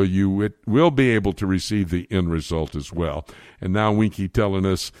so you will be able to receive the end result as well. And now Winky telling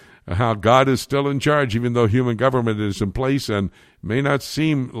us how God is still in charge, even though human government is in place and may not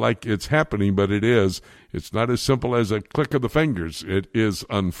seem like it's happening, but it is. It's not as simple as a click of the fingers. It is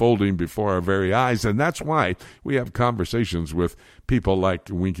unfolding before our very eyes, and that's why we have conversations with people like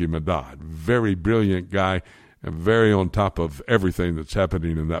Winky Medad. Very brilliant guy, and very on top of everything that's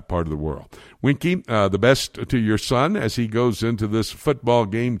happening in that part of the world. Winky, the best to your son as he goes into this football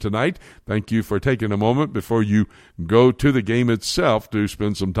game tonight. Thank you for taking a moment before you go to the game itself to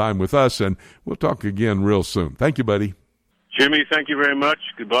spend some time with us, and we'll talk again real soon. Thank you, buddy. Jimmy, thank you very much.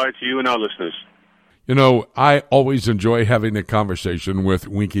 Goodbye to you and our listeners. You know, I always enjoy having a conversation with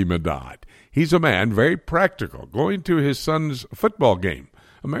Winky Medad. He's a man very practical, going to his son's football game.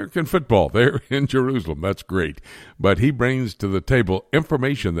 American football there in Jerusalem. That's great. But he brings to the table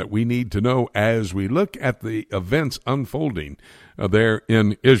information that we need to know as we look at the events unfolding there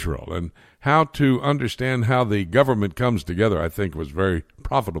in Israel, and how to understand how the government comes together, I think, was very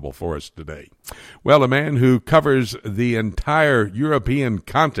profitable for us today. Well, a man who covers the entire European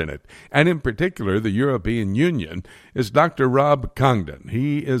continent, and in particular the European Union, is Dr. Rob Congdon.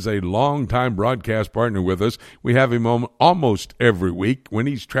 He is a longtime broadcast partner with us. We have him on almost every week. When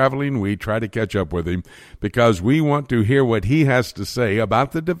he's traveling, we try to catch up with him because we want to hear what he has to say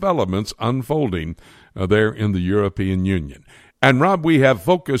about the developments unfolding there in the European Union. And, Rob, we have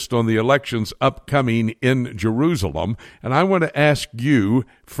focused on the elections upcoming in Jerusalem, and I want to ask you,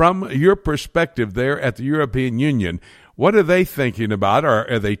 from your perspective there at the European Union, what are they thinking about? Or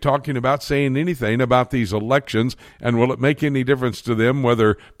are they talking about saying anything about these elections, and will it make any difference to them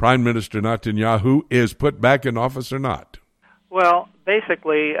whether Prime Minister Netanyahu is put back in office or not? Well,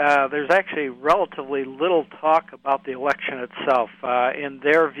 basically, there's actually relatively little talk about the election itself. In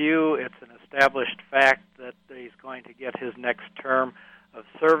their view, it's an established fact that he's going to get his next term of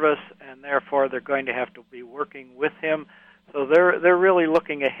service, and therefore they're going to have to be working with him. So they're really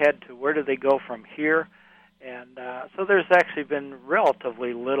looking ahead to where do they go from here. And so there's actually been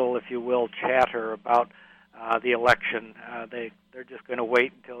relatively little, if you will, chatter about the election. They're just going to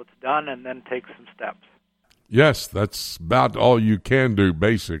wait until it's done and then take some steps. Yes, that's about all you can do,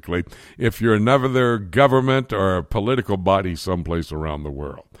 basically, if you're another government or a political body someplace around the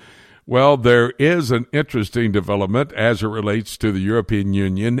world. Well, there is an interesting development as it relates to the European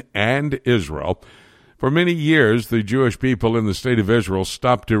Union and Israel. For many years, the Jewish people in the state of Israel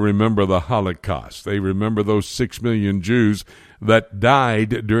stopped to remember the Holocaust. They remember those 6 million Jews that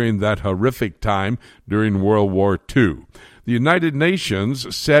died during that horrific time during World War II. The United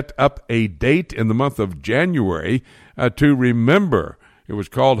Nations set up a date in the month of January to remember. It was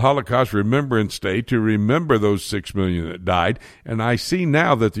called Holocaust Remembrance Day, to remember those 6 million that died. And I see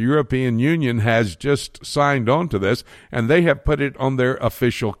now that the European Union has just signed on to this, and they have put it on their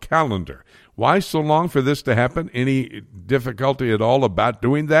official calendar. Why so long for this to happen? Any difficulty at all about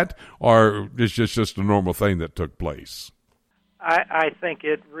doing that, or is this just a normal thing that took place? I think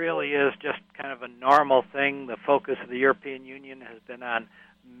it really is just kind of a normal thing. The focus of the European Union has been on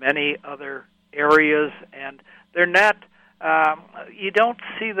many other areas, and they're not, you don't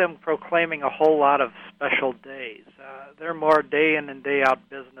see them proclaiming a whole lot of special days. They're more day in and day out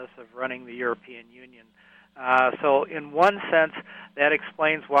business of running the European Union. So in one sense, that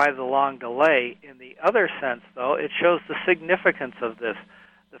explains why the long delay. In the other sense, though, it shows the significance of this.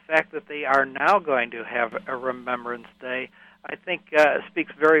 The fact that they are now going to have a Remembrance Day, I think,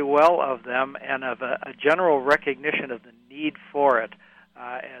 speaks very well of them and of a general recognition of the need for it,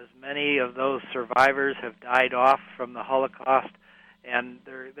 as many of those survivors have died off from the Holocaust, and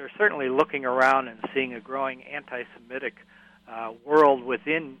they're certainly looking around and seeing a growing anti-Semitic world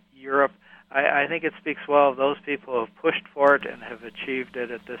within Europe. I think it speaks well of those people who have pushed for it and have achieved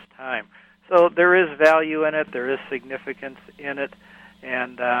it at this time. So there is value in it, there is significance in it,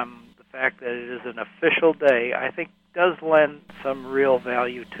 and the fact that it is an official day, I think, does lend some real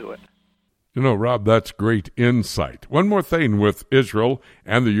value to it. You know, Rob, that's great insight. One more thing with Israel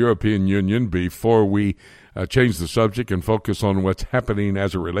and the European Union before we change the subject and focus on what's happening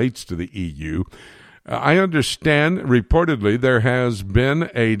as it relates to the EU. I understand, reportedly, there has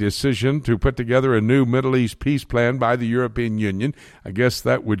been a decision to put together a new Middle East peace plan by the European Union. I guess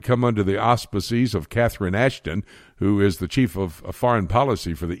that would come under the auspices of Catherine Ashton, who is the chief of foreign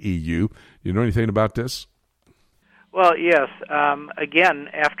policy for the EU. Do you know anything about this? Well, yes. Again,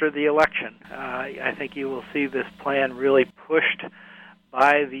 after the election, I think you will see this plan really pushed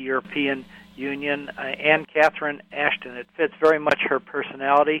by the European Union and Catherine Ashton. It fits very much her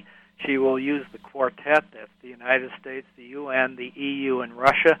personality. She will use the quartet, that's the United States, the UN, the EU, and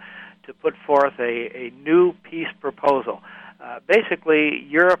Russia, to put forth a new peace proposal. Basically,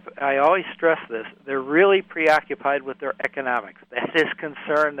 Europe, I always stress this, they're really preoccupied with their economics. That is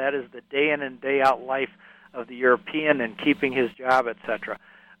concern, that is the day in and day out life of the European and keeping his job, etc.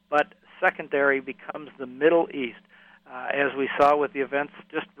 But secondary becomes the Middle East, as we saw with the events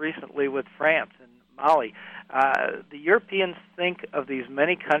just recently with France and Mali. The Europeans think of these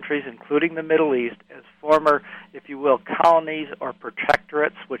many countries, including the Middle East, as former, if you will, colonies or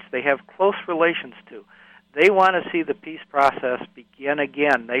protectorates, which they have close relations to. They want to see the peace process begin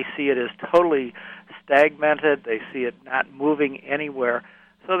again. They see it as totally stagnated. They see it not moving anywhere.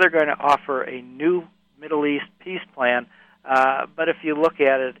 So they're going to offer a new Middle East peace plan. But if you look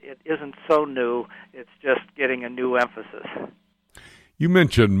at it, it isn't so new. It's just getting a new emphasis. You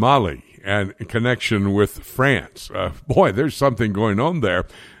mentioned Mali and in connection with France. Boy, there's something going on there.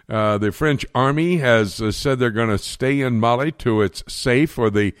 The French army has said they're going to stay in Mali till it's safe for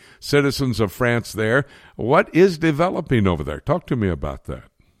the citizens of France there. What is developing over there? Talk to me about that.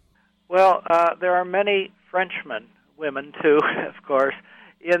 Well, there are many Frenchmen, women too, of course,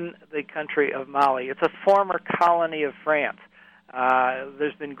 in the country of Mali. It's a former colony of France.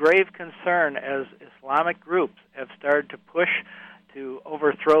 There's been grave concern as Islamic groups have started to push to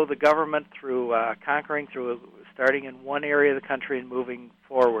overthrow the government through starting in one area of the country and moving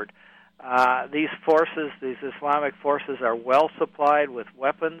forward. These Islamic forces, are well supplied with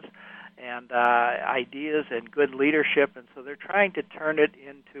weapons and ideas and good leadership, and so they're trying to turn it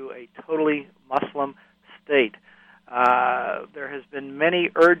into a totally Muslim state. There has been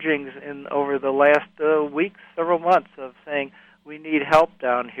many urgings over the last weeks, several months, of saying we need help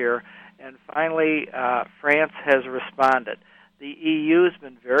down here, and finally France has responded. The EU has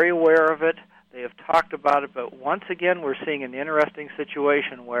been very aware of it. They have talked about it, but once again we're seeing an interesting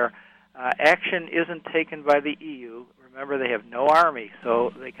situation where action isn't taken by the EU. Remember, they have no army,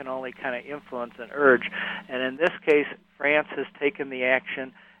 so they can only kind of influence and urge. And in this case, France has taken the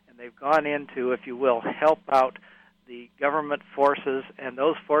action, and they've gone in to, if you will, help out the government forces and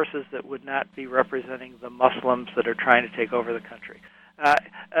those forces that would not be representing the Muslims that are trying to take over the country.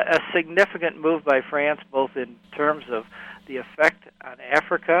 A significant move by France, both in terms of the effect on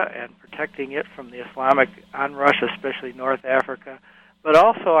Africa and protecting it from the Islamic onrush, especially North Africa. But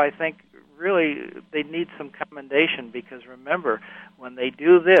also, I think, really, they need some commendation because, remember, when they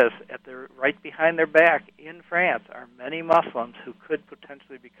do this, right behind their back in France are many Muslims who could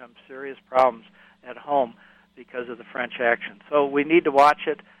potentially become serious problems at home because of the French action. So we need to watch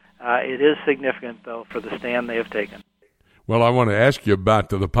it. It is significant, though, for the stand they have taken. Well, I want to ask you about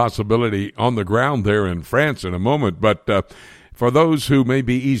the possibility on the ground there in France in a moment, but for those who may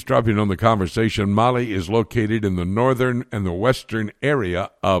be eavesdropping on the conversation, Mali is located in the northern and the western area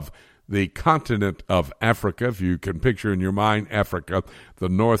of the continent of Africa. If you can picture in your mind Africa, the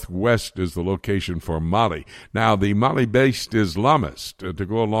northwest is the location for Mali. Now, the Mali-based Islamists, to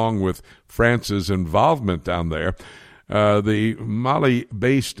go along with France's involvement down there, the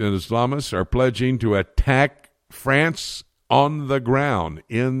Mali-based Islamists are pledging to attack France on the ground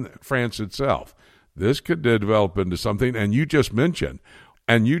in France itself. This could develop into something, and you just mentioned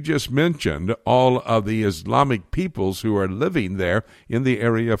all of the Islamic peoples who are living there in the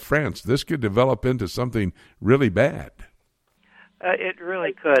area of France. This could develop into something really bad. It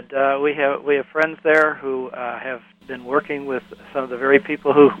really could. We have friends there who have been working with some of the very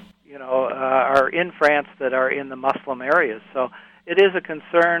people who are in France that are in the Muslim areas. So it is a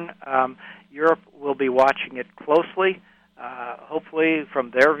concern. Europe will be watching it closely. Hopefully,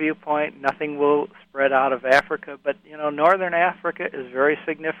 from their viewpoint, nothing will spread out of Africa. But, northern Africa is very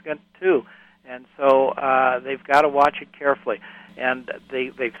significant, too. And so they've got to watch it carefully. And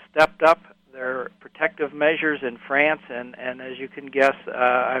they've stepped up their protective measures in France. And as you can guess,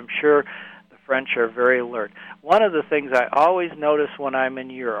 I'm sure the French are very alert. One of the things I always notice when I'm in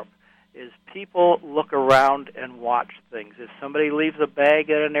Europe is people look around and watch things. If somebody leaves a bag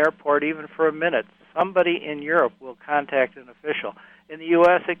at an airport, even for a minute, somebody in Europe will contact an official. In the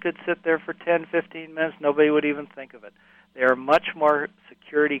U.S., it could sit there for 10, 15 minutes. Nobody would even think of it. They are much more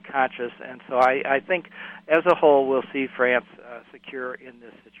security conscious, and so I think as a whole we'll see France secure in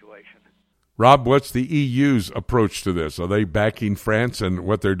this situation. Rob, what's the EU's approach to this? Are they backing France and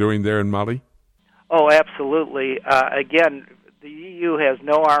what they're doing there in Mali? Oh, absolutely. Again, the EU has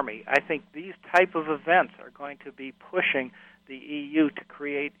no army. I think these type of events are going to be pushing the EU to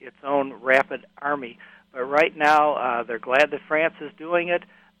create its own rapid army. But right now, they're glad that France is doing it.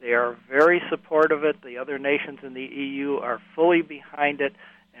 They are very supportive of it. The other nations in the EU are fully behind it.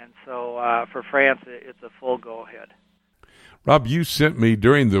 And so for France, it's a full go-ahead. Rob, you sent me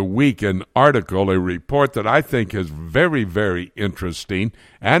during the week an article, a report that I think is very, very interesting,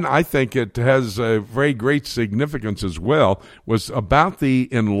 and I think it has a very great significance as well, was about the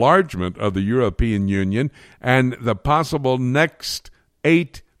enlargement of the European Union and the possible next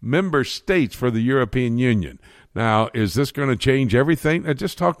 8 member states for the European Union. Now, is this going to change everything?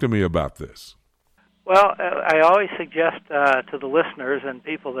 Just talk to me about this. Well, I always suggest to the listeners and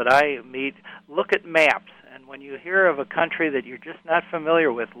people that I meet, look at maps. And when you hear of a country that you're just not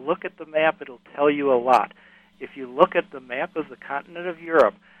familiar with, look at the map. It'll tell you a lot. If you look at the map of the continent of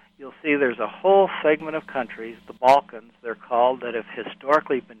Europe, you'll see there's a whole segment of countries, the Balkans, they're called, that have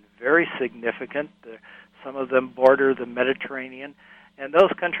historically been very significant. Some of them border the Mediterranean. And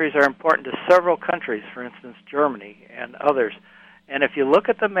those countries are important to several countries, for instance, Germany and others. And if you look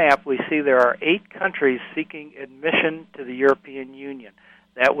at the map, we see there are 8 countries seeking admission to the European Union.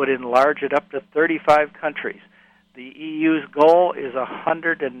 That would enlarge it up to 35 countries. The EU's goal is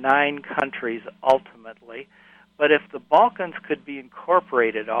 109 countries ultimately. But if the Balkans could be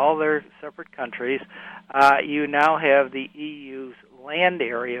incorporated, all their separate countries, you now have the EU's land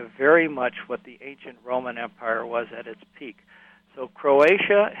area very much what the ancient Roman Empire was at its peak. So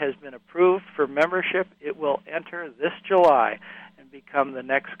Croatia has been approved for membership. It will enter this July and become the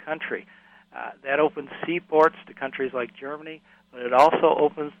next country. That opens seaports to countries like Germany, but it also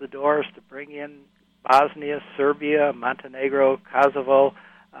opens the doors to bring in Bosnia, Serbia, Montenegro, Kosovo,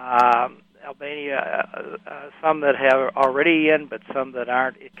 Albania, some that have already in, but some that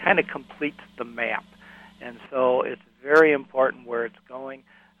aren't. It kind of completes the map. And so it's very important where it's going.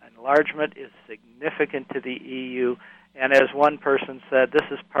 Enlargement is significant to the EU. And as one person said, this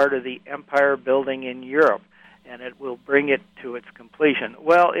is part of the empire building in Europe, and it will bring it to its completion.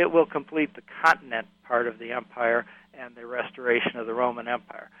 Well, it will complete the continent part of the empire and the restoration of the Roman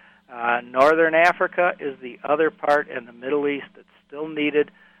Empire. Northern Africa is the other part, and the Middle East that's still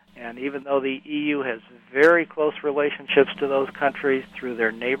needed. And even though the EU has very close relationships to those countries through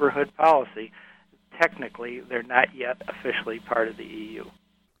their neighborhood policy, technically they're not yet officially part of the EU.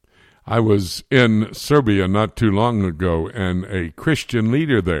 I was in Serbia not too long ago, and a Christian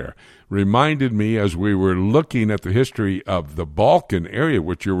leader there reminded me as we were looking at the history of the Balkan area,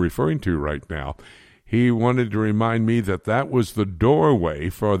 which you're referring to right now, he wanted to remind me that that was the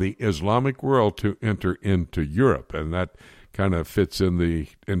doorway for the Islamic world to enter into Europe, and that kind of fits in the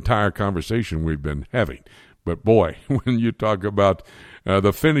entire conversation we've been having. But boy, when you talk about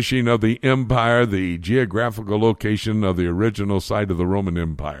the finishing of the empire, the geographical location of the original site of the Roman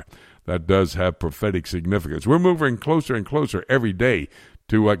Empire, that does have prophetic significance. We're moving closer and closer every day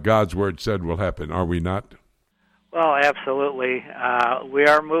to what God's Word said will happen, are we not? Well, absolutely. We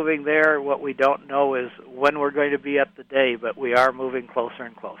are moving there. What we don't know is when we're going to be at the day, but we are moving closer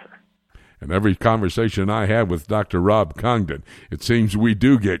and closer. And every conversation I have with Dr. Rob Congdon, it seems we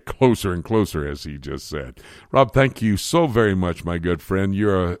do get closer and closer, as he just said. Rob, thank you so very much, my good friend.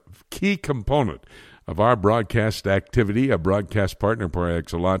 You're a key component of our broadcast activity, a broadcast partner par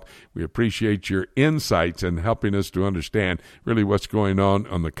excellence. We appreciate your insights and helping us to understand really what's going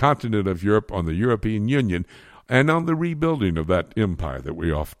on the continent of Europe, on the European Union, and on the rebuilding of that empire that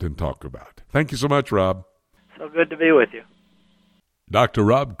we often talk about. Thank you so much, Rob. So good to be with you. Dr.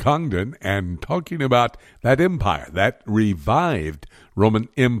 Rob Congdon, and talking about that empire, that revived Roman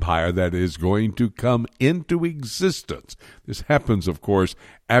Empire that is going to come into existence. This happens, of course,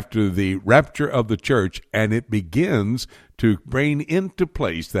 after the rapture of the church, and it begins to bring into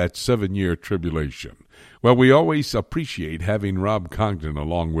place that 7-year tribulation. Well, we always appreciate having Rob Congdon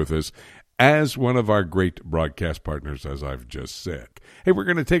along with us as one of our great broadcast partners, as I've just said. Hey, we're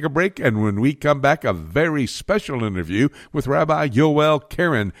going to take a break, and when we come back, a very special interview with Rabbi Yoel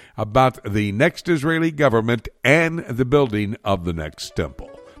Keren about the next Israeli government and the building of the next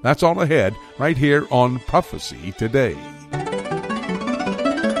temple. That's all ahead right here on Prophecy Today.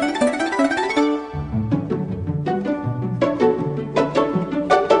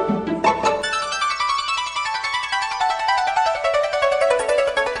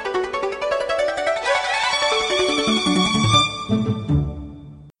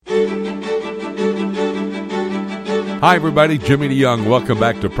 Hi, everybody. Jimmy DeYoung. Welcome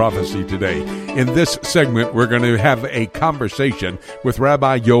back to Prophecy Today. In this segment, we're going to have a conversation with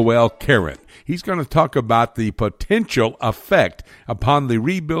Rabbi Yoel Keren. He's going to talk about the potential effect upon the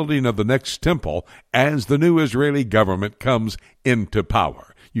rebuilding of the next temple as the new Israeli government comes into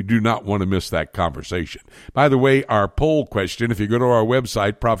power. You do not want to miss that conversation. By the way, our poll question, if you go to our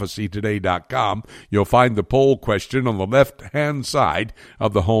website, prophecytoday.com, you'll find the poll question on the left-hand side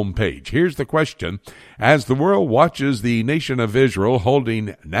of the home page. Here's the question. As the world watches the nation of Israel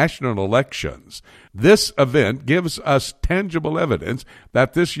holding national elections, this event gives us tangible evidence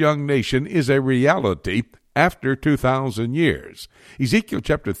that this young nation is a reality after 2,000 years. Ezekiel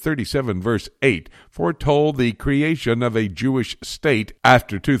chapter 37 verse 8 foretold the creation of a Jewish state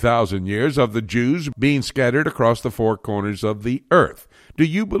after 2,000 years of the Jews being scattered across the four corners of the earth. Do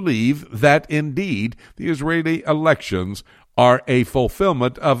you believe that indeed the Israeli elections are a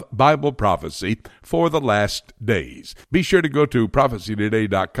fulfillment of Bible prophecy for the last days? Be sure to go to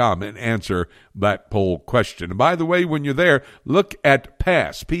prophecytoday.com and answer that poll question. And by the way, when you're there, look at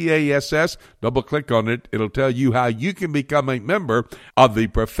PASS, P-A-S-S, double-click on it. It'll tell you how you can become a member of the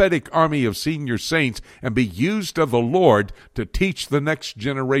prophetic army of senior saints and be used of the Lord to teach the next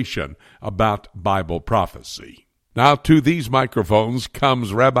generation about Bible prophecy. Now, to these microphones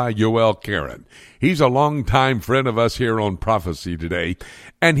comes Rabbi Yoel Karen. He's a longtime friend of us here on Prophecy Today,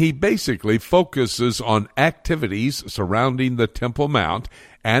 and he basically focuses on activities surrounding the Temple Mount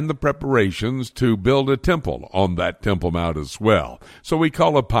and the preparations to build a temple on that Temple Mount as well. So we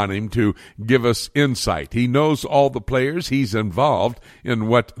call upon him to give us insight. He knows all the players. He's involved in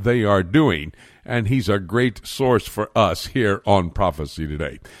what they are doing, and he's a great source for us here on Prophecy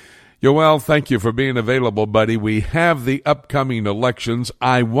Today. Yoel, thank you for being available, buddy. We have the upcoming elections.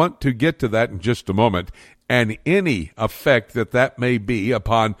 I want to get to that in just a moment, and any effect that may be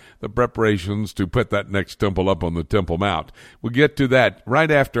upon the preparations to put that next temple up on the Temple Mount. We'll get to that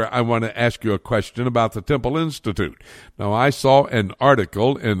right after I want to ask you a question about the Temple Institute. Now, I saw an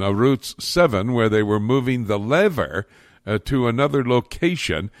article in Arutz 7 where they were moving the lever to another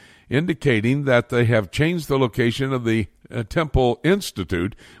location, indicating that they have changed the location of the Temple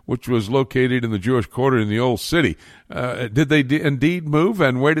Institute, which was located in the Jewish Quarter in the Old City. Did they indeed move,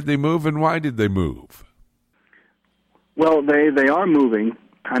 and where did they move, and why did they move? Well, they are moving.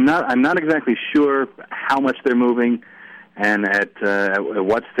 I'm not exactly sure how much they're moving, and at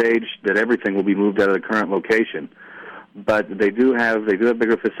what stage that everything will be moved out of the current location. But they do have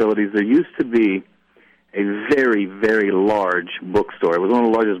bigger facilities. There used to be a very, very large bookstore. It was one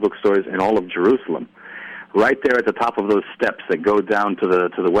of the largest bookstores in all of Jerusalem, right there at the top of those steps that go down to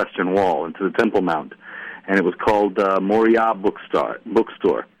the Western Wall and to the Temple Mount. And it was called Moriah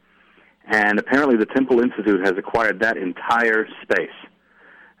Bookstore. And apparently the Temple Institute has acquired that entire space.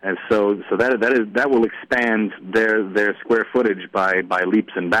 And so that will expand their square footage by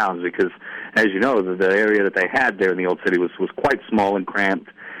leaps and bounds, because, as you know, the area that they had there in the Old City was quite small and cramped.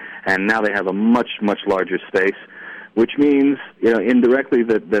 And now they have a much, much larger space, which means, indirectly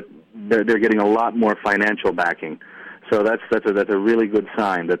that they're getting a lot more financial backing. So that's a really good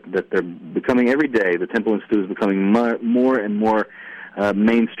sign that they're becoming, every day, the Temple Institute is becoming more and more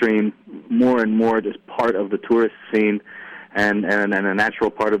mainstream, more and more just part of the tourist scene and a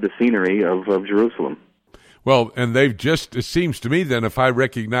natural part of the scenery of Jerusalem. Well, and they've just, it seems to me then, if I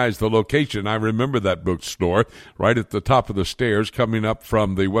recognize the location, I remember that bookstore right at the top of the stairs coming up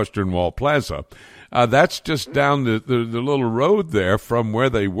from the Western Wall Plaza. That's just down the little road there from where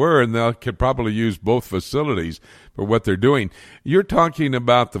they were, and they could probably use both facilities for what they're doing. You're talking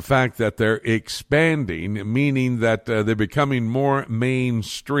about the fact that they're expanding, meaning that they're becoming more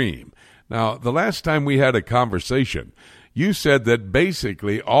mainstream. Now, the last time we had a conversation, you said that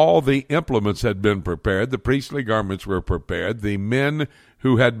basically all the implements had been prepared, the priestly garments were prepared, the men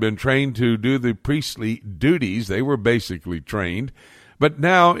who had been trained to do the priestly duties, they were basically trained. But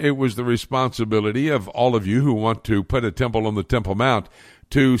now it was the responsibility of all of you who want to put a temple on the Temple Mount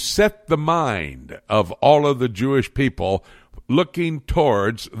to set the mind of all of the Jewish people looking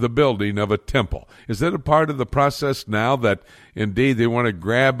towards the building of a temple. Is that a part of the process now, that indeed they want to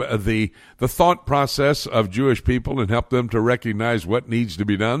grab the thought process of Jewish people and help them to recognize what needs to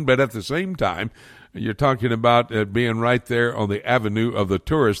be done? But at the same time, you're talking about being right there on the avenue of the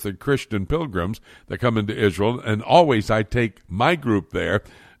tourists, the Christian pilgrims that come into Israel. And always I take my group there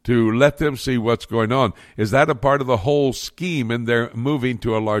to let them see what's going on. Is that a part of the whole scheme in their moving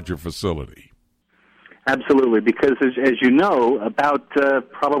to a larger facility? Absolutely, because as you know, about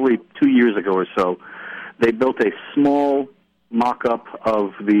probably 2 years ago or so, they built a small mock-up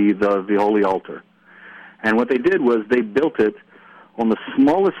of the Holy Altar. And what they did was they built it on the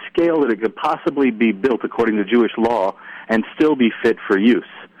smallest scale that it could possibly be built according to Jewish law and still be fit for use.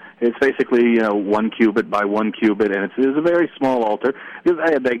 It's basically 1 cubit by 1 cubit, and it's a very small altar.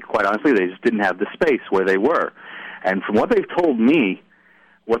 They quite honestly, they just didn't have the space where they were. And from what they've told me,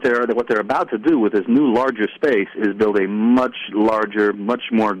 what they're about to do with this new larger space is build a much larger, much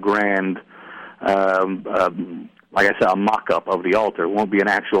more grand, like I said, a mock-up of the altar. It won't be an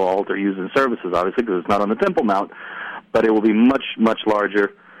actual altar used in services, obviously, because it's not on the Temple Mount, but it will be much, much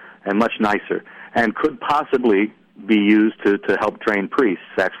larger and much nicer, and could possibly be used to help train priests,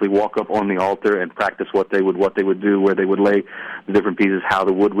 actually walk up on the altar and practice what they would do, where they would lay the different pieces, how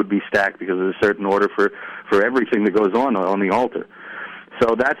the wood would be stacked, because there's a certain order for everything that goes on the altar.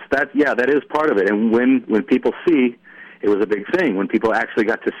 So that is part of it. And when people see, it was a big thing, when people actually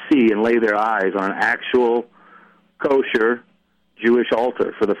got to see and lay their eyes on an actual kosher Jewish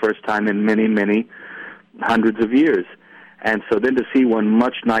altar for the first time in many, many hundreds of years. And so then to see one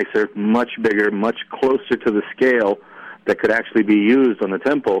much nicer, much bigger, much closer to the scale that could actually be used on the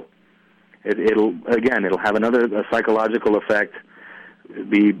temple, it'll have a psychological effect,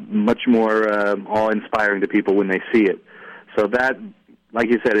 be much more awe-inspiring to people when they see it. So that,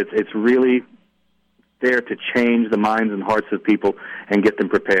 like you said, it's really there to change the minds and hearts of people and get them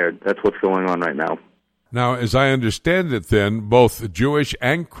prepared. That's what's going on right now. Now, as I understand it then, both Jewish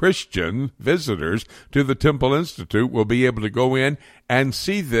and Christian visitors to the Temple Institute will be able to go in and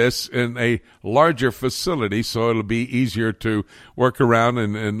see this in a larger facility, so it'll be easier to work around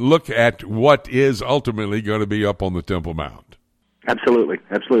and look at what is ultimately going to be up on the Temple Mount. Absolutely.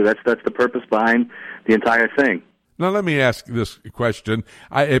 That's the purpose behind the entire thing. Now, let me ask this question.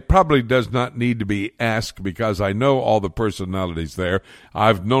 It probably does not need to be asked because I know all the personalities there.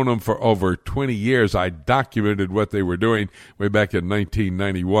 I've known them for over 20 years. I documented what they were doing way back in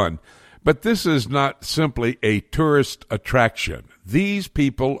 1991. But this is not simply a tourist attraction. These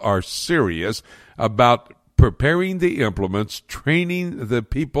people are serious about preparing the implements, training the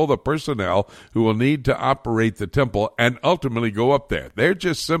people, the personnel who will need to operate the temple and ultimately go up there. They're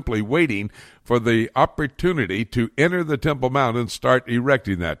just simply waiting for the opportunity to enter the Temple Mount and start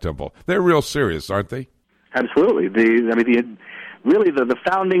erecting that temple. They're real serious, aren't they? Absolutely. The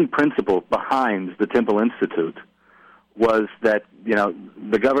founding principle behind the Temple Institute was that,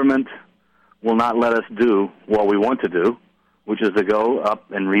 the government will not let us do what we want to do, which is to go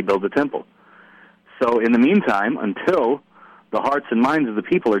up and rebuild the temple. So in the meantime, until the hearts and minds of the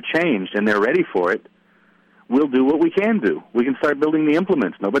people are changed and they're ready for it, we'll do what we can do. We can start building the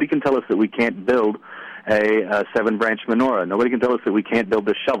implements. Nobody can tell us that we can't build a seven-branch menorah. Nobody can tell us that we can't build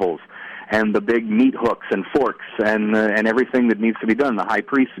the shovels and the big meat hooks and forks and everything that needs to be done, the high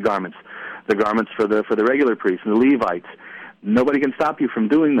priest's garments, the garments for the regular priests and the Levites. Nobody can stop you from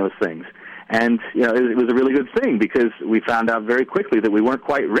doing those things. And it was a really good thing because we found out very quickly that we weren't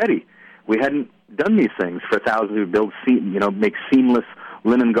quite ready. We hadn't done these things for thousands who build, make seamless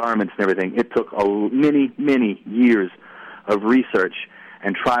linen garments and everything. It took many, many years of research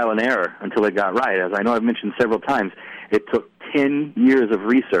and trial and error until it got right. As I know I've mentioned several times, it took 10 years of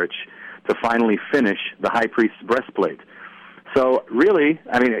research to finally finish the high priest's breastplate. So really,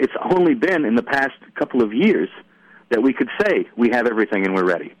 it's only been in the past couple of years that we could say we have everything and we're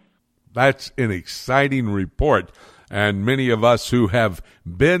ready. That's an exciting report. And many of us who have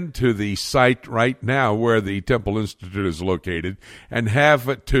been to the site right now where the Temple Institute is located and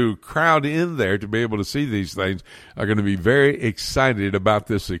have to crowd in there to be able to see these things are going to be very excited about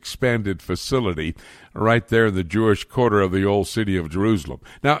this expanded facility right there in the Jewish quarter of the old city of Jerusalem.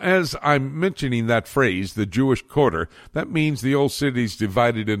 Now, as I'm mentioning that phrase, the Jewish quarter, that means the old city is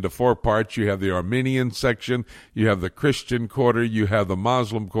divided into four parts. You have the Armenian section, you have the Christian quarter, you have the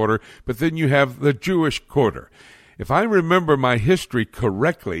Muslim quarter, but then you have the Jewish quarter. If I remember my history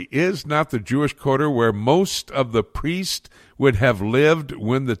correctly, is not the Jewish quarter where most of the priests would have lived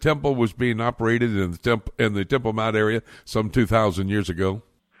when the temple was being operated in the Temple Mount area some 2,000 years ago?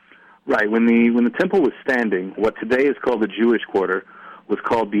 Right. When the temple was standing, what today is called the Jewish quarter was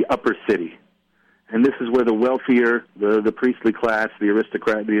called the upper city. And this is where the wealthier, the priestly class, the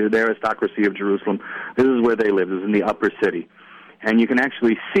aristocracy of Jerusalem, this is where they live. This is in the upper city. And you can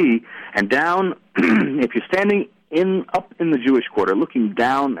actually see, and down, if you're standing up in the Jewish quarter, looking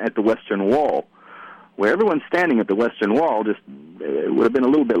down at the Western Wall, where everyone's standing at the Western Wall, it would have been a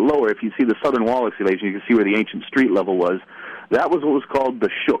little bit lower. If you see the Southern Wall excavation, you can see where the ancient street level was. That was what was called the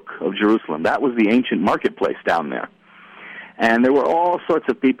Shuk of Jerusalem. That was the ancient marketplace down there. And there were all sorts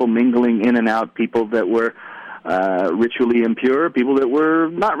of people mingling in and out, people that were ritually impure, people that were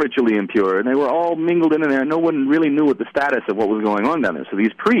not ritually impure, and they were all mingled in there. No one really knew what the status of what was going on down there. So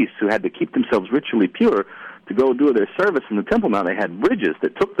these priests who had to keep themselves ritually pure to go do their service in the Temple Mount, they had bridges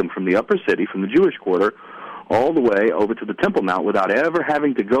that took them from the upper city, from the Jewish quarter, all the way over to the Temple Mount without ever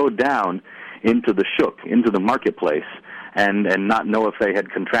having to go down into the Shuk, into the marketplace, and not know if they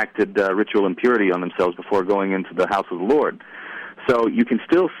had contracted ritual impurity on themselves before going into the house of the Lord. So you can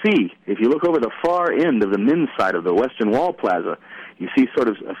still see, if you look over the far end of the men's side of the Western Wall Plaza, you see sort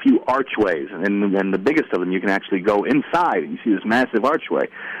of a few archways, and the biggest of them you can actually go inside. You see this massive archway.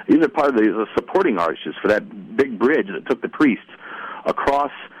 These are part of the supporting arches for that big bridge that took the priests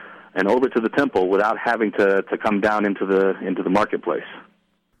across and over to the temple without having to come down into the marketplace.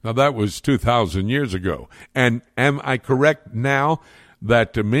 Now, that was 2,000 years ago. And am I correct now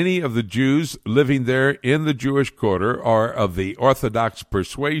that many of the Jews living there in the Jewish quarter are of the Orthodox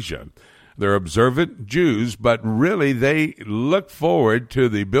persuasion? They're observant Jews, but really they look forward to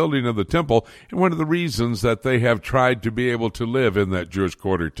the building of the temple, and one of the reasons that they have tried to be able to live in that Jewish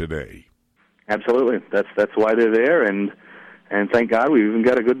quarter today. Absolutely. That's why they're there, and thank God we've even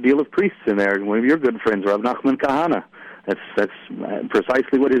got a good deal of priests in there. One of your good friends, Rav Nachman Kahana. That's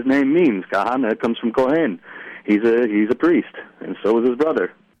precisely what his name means. Kahana comes from Kohen. He's a priest, and so is his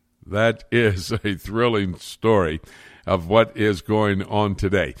brother. That is a thrilling story of what is going on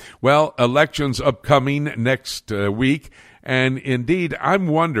today. Well, elections upcoming next week, and indeed, I'm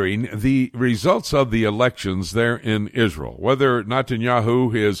wondering the results of the elections there in Israel, whether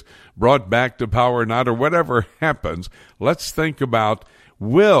Netanyahu is brought back to power or not, or whatever happens. Let's think about,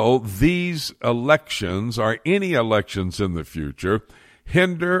 will these elections, or any elections in the future,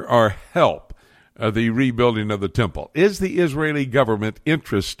 hinder or help the rebuilding of the temple? Is the Israeli government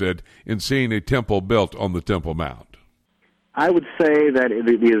interested in seeing a temple built on the Temple Mount? I would say that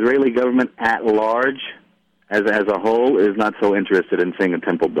the Israeli government at large, as a whole, is not so interested in seeing a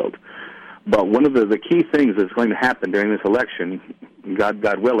temple built. But one of the key things that's going to happen during this election,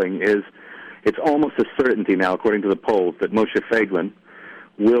 God willing, is it's almost a certainty now, according to the polls, that Moshe Feiglin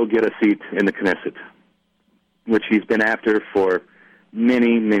will get a seat in the Knesset, which he's been after for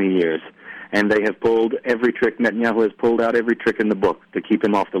many, many years. And they have pulled every trick. Netanyahu has pulled out every trick in the book to keep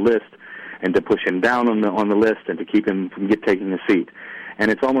him off the list and to push him down on the list and to keep him from taking a seat.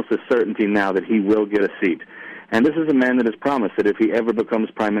 And it's almost a certainty now that he will get a seat. And this is a man that has promised that if he ever becomes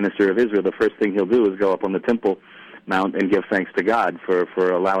Prime Minister of Israel, the first thing he'll do is go up on the Temple Mount and give thanks to God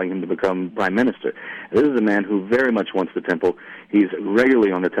for allowing him to become Prime Minister. This is a man who very much wants the temple. He's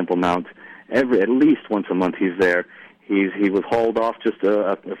regularly on the Temple Mount. At least once a month he's there. He was hauled off just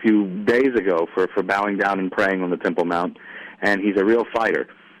a few days ago for bowing down and praying on the Temple Mount, and he's a real fighter.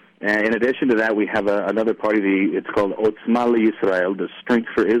 And in addition to that, we have another party, it's called Otzma Yisrael, the Strength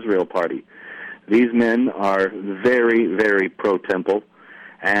for Israel party. These men are very, very pro-temple,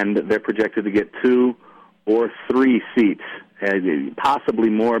 and they're projected to get 2 or 3 seats, possibly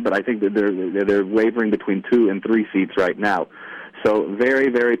more, but I think that they're wavering between 2 and 3 seats right now. So very,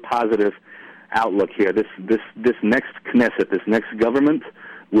 very positive outlook here. This next Knesset, this next government,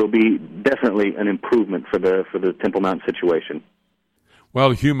 will be definitely an improvement for the Temple Mount situation.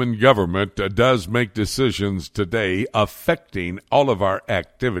 Well, human government does make decisions today affecting all of our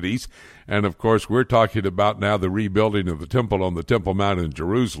activities. And, of course, we're talking about now the rebuilding of the temple on the Temple Mount in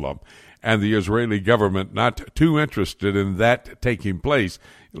Jerusalem, and the Israeli government not too interested in that taking place.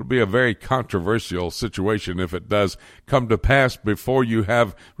 It'll be a very controversial situation if it does come to pass before you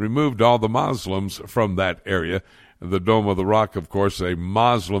have removed all the Muslims from that area. The Dome of the Rock, of course, a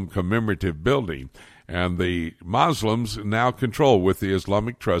Muslim commemorative building. And the Muslims now control, with the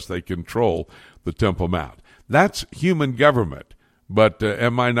Islamic Trust, they control the Temple Mount. That's human government. But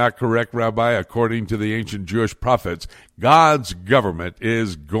am I not correct, Rabbi? According to the ancient Jewish prophets, God's government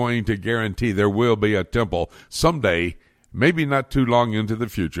is going to guarantee there will be a temple someday, maybe not too long into the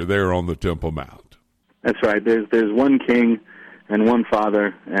future, there on the Temple Mount. That's right. There's one king and one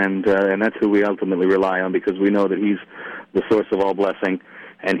Father, and that's who we ultimately rely on, because we know that He's the source of all blessing,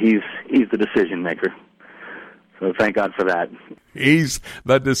 and He's the decision maker. So thank God for that. He's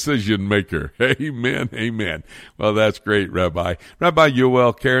the decision maker. Amen, amen. Well, that's great, Rabbi. Rabbi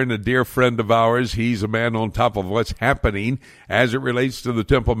Yoel Karen, a dear friend of ours. He's a man on top of what's happening as it relates to the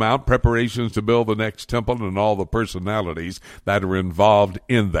Temple Mount, preparations to build the next temple, and all the personalities that are involved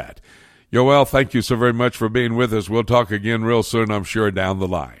in that. Yoel, thank you so very much for being with us. We'll talk again real soon, I'm sure, down the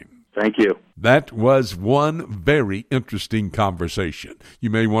line. Thank you. That was one very interesting conversation. You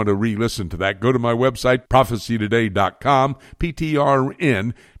may want to re-listen to that. Go to my website, prophecytoday.com,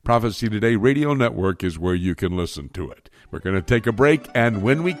 PTRN, Prophecy Today Radio Network is where you can listen to it. We're going to take a break, and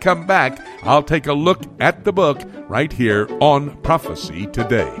when we come back, I'll take a look at the book right here on Prophecy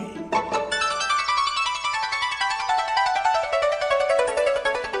Today.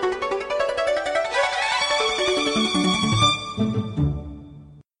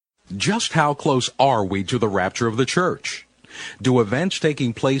 Just how close are we to the rapture of the church? Do events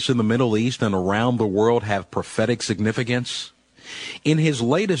taking place in the Middle East and around the world have prophetic significance? In his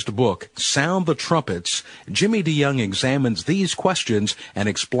latest book, Sound the Trumpets, Jimmy DeYoung examines these questions and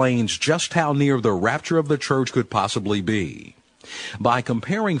explains just how near the rapture of the church could possibly be. By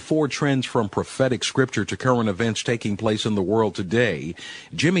comparing 4 trends from prophetic scripture to current events taking place in the world today,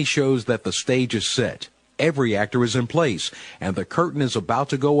 Jimmy shows that the stage is set, every actor is in place, and the curtain is about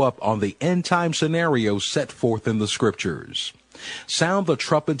to go up on the end-time scenario set forth in the scriptures. Sound the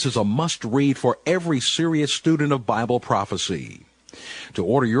Trumpets is a must-read for every serious student of Bible prophecy. To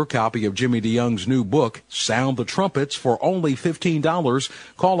order your copy of Jimmy DeYoung's new book, Sound the Trumpets, for only $15,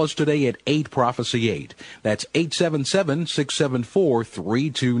 call us today at 8-PROPHECY-8. That's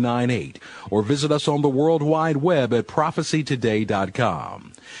 877-674-3298. Or visit us on the World Wide Web at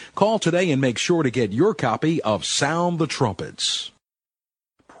prophecytoday.com. Call today and make sure to get your copy of Sound the Trumpets.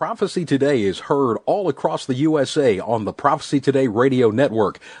 Prophecy Today is heard all across the USA on the Prophecy Today radio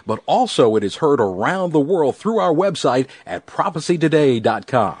network, but also it is heard around the world through our website at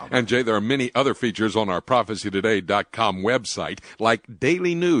prophecytoday.com. And Jay, there are many other features on our prophecytoday.com website, like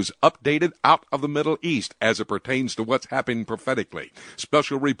daily news updated out of the Middle East as it pertains to what's happening prophetically.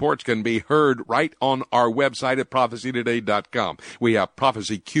 Special reports can be heard right on our website at prophecytoday.com. We have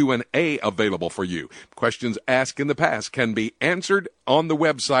prophecy Q&A available for you. Questions asked in the past can be answered on the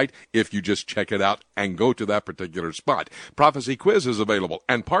website if you just check it out and go to that particular spot. Prophecy Quiz is available,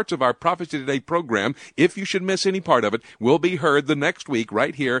 and parts of our Prophecy Today program, if you should miss any part of it, will be heard the next week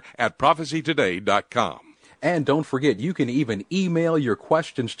right here at prophecytoday.com. And don't forget, you can even email your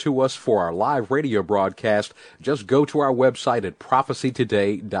questions to us for our live radio broadcast. Just go to our website at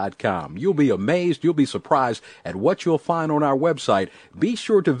prophecytoday.com. You'll be amazed, you'll be surprised at what you'll find on our website. Be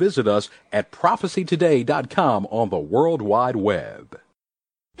sure to visit us at prophecytoday.com on the World Wide Web.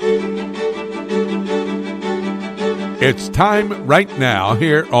 It's time right now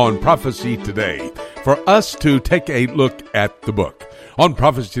here on Prophecy Today for us to take a look at the book. On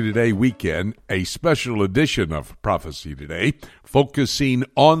Prophecy Today weekend, a special edition of Prophecy Today, focusing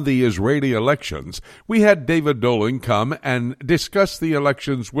on the Israeli elections, we had David Dolan come and discuss the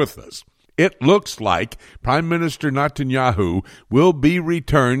elections with us. It looks like Prime Minister Netanyahu will be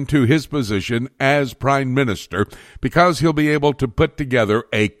returned to his position as Prime Minister because he'll be able to put together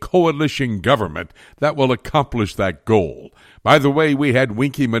a coalition government that will accomplish that goal. By the way, we had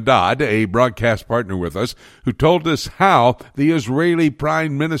Winky Madad, a broadcast partner with us, who told us how the Israeli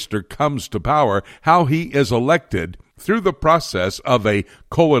Prime Minister comes to power, how he is elected through the process of a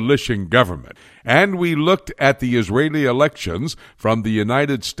coalition government. And we looked at the Israeli elections from the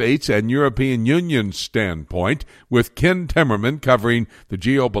United States and European Union standpoint, with Ken Timmerman covering the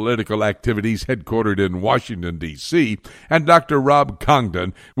geopolitical activities headquartered in Washington, D.C., and Dr. Rob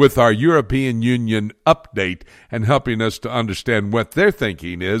Congdon with our European Union update and helping us to understand what their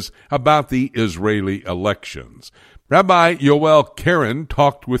thinking is about the Israeli elections. Rabbi Yoel Karen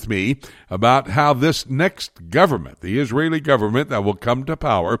talked with me about how this next government, the Israeli government that will come to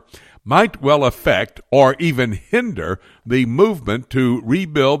power, might well affect or even hinder the movement to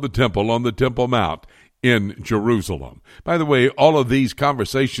rebuild the temple on the Temple Mount in Jerusalem. By the way, all of these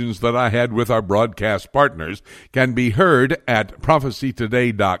conversations that I had with our broadcast partners can be heard at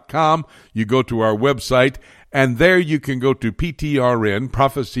prophecytoday.com. You go to our website, and there you can go to PTRN,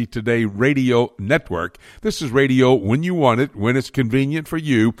 Prophecy Today Radio Network. This is radio when you want it, when it's convenient for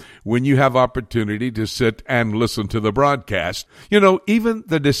you, when you have opportunity to sit and listen to the broadcast. You know, even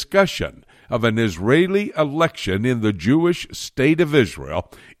the discussion of an Israeli election in the Jewish state of Israel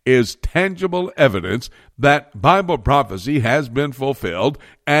is tangible evidence that Bible prophecy has been fulfilled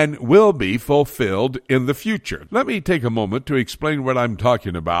and will be fulfilled in the future. Let me take a moment to explain what I'm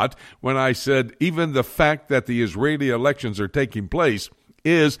talking about when I said even the fact that the Israeli elections are taking place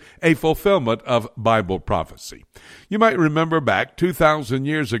is a fulfillment of Bible prophecy. You might remember back 2,000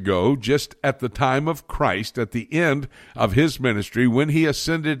 years ago, just at the time of Christ, at the end of his ministry, when he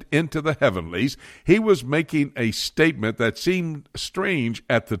ascended into the heavenlies, he was making a statement that seemed strange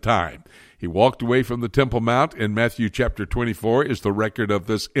at the time. He walked away from the Temple Mount. In Matthew chapter 24 is the record of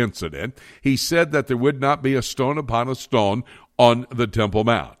this incident. He said that there would not be a stone upon a stone on the Temple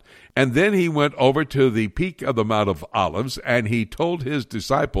Mount. And then he went over to the peak of the Mount of Olives, and he told his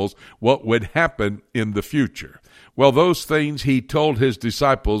disciples what would happen in the future. Well, those things he told his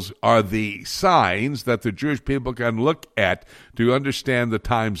disciples are the signs that the Jewish people can look at to understand the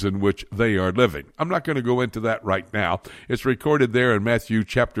times in which they are living. I'm not going to go into that right now. It's recorded there in Matthew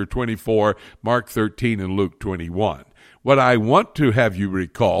chapter 24, Mark 13, and Luke 21. What I want to have you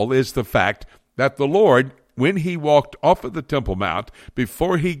recall is the fact that the Lord, when he walked off of the Temple Mount,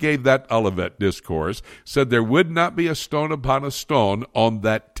 before he gave that Olivet discourse, said there would not be a stone upon a stone on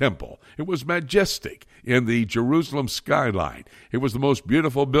that temple. It was majestic. in the Jerusalem skyline. It was the most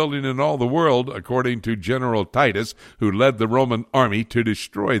beautiful building in all the world, according to General Titus, who led the Roman army to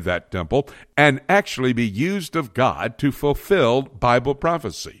destroy that temple and actually be used of God to fulfill Bible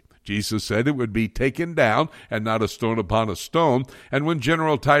prophecy. Jesus said it would be taken down and not a stone upon a stone. And when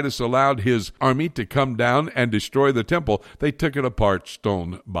General Titus allowed his army to come down and destroy the temple, they took it apart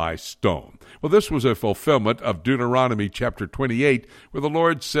stone by stone. Well, this was a fulfillment of Deuteronomy chapter 28, where the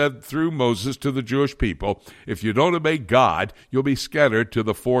Lord said through Moses to the Jewish people, if you don't obey God, you'll be scattered to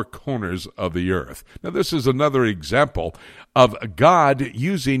the four corners of the earth. Now, this is another example of God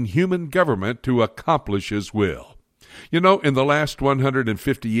using human government to accomplish his will. You know, in the last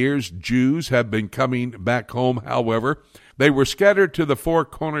 150 years, Jews have been coming back home, however. They were scattered to the four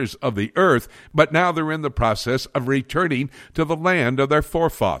corners of the earth, but now they're in the process of returning to the land of their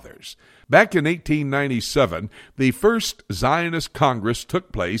forefathers. Back in 1897, the first Zionist Congress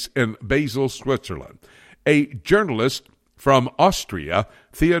took place in Basel, Switzerland. A journalist from Austria,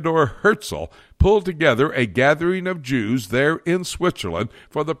 Theodor Herzl, pulled together a gathering of Jews there in Switzerland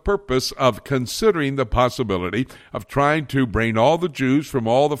for the purpose of considering the possibility of trying to bring all the Jews from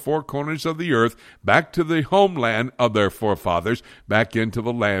all the four corners of the earth back to the homeland of their forefathers, back into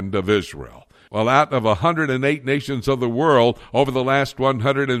the land of Israel. Well, out of 108 nations of the world over the last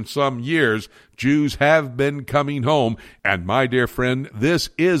 100 and some years, Jews have been coming home. And my dear friend,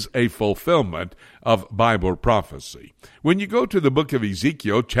 this is a fulfillment of Bible prophecy. When you go to the book of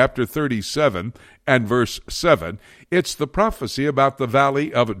Ezekiel, chapter 37 and verse 7, it's the prophecy about the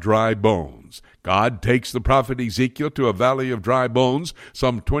valley of dry bones. God takes the prophet Ezekiel to a valley of dry bones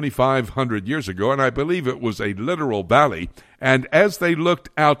some 2,500 years ago, and I believe it was a literal valley. And as they looked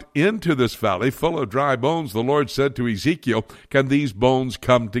out into this valley full of dry bones, the Lord said to Ezekiel, can these bones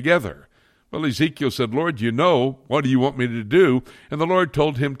come together? Well, Ezekiel said, Lord, you know, what do you want me to do? And the Lord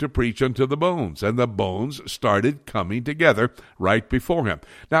told him to preach unto the bones, and the bones started coming together right before him.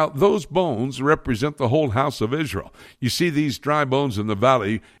 Now, those bones represent the whole house of Israel. You see, these dry bones in the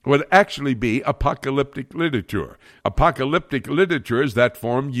valley would actually be apocalyptic literature. Apocalyptic literature is that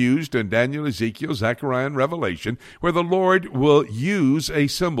form used in Daniel, Ezekiel, Zechariah, and Revelation, where the Lord will use a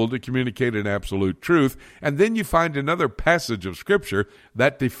symbol to communicate an absolute truth, and then you find another passage of Scripture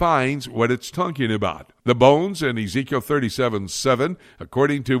that defines what it's talking about. The bones in Ezekiel 37:7,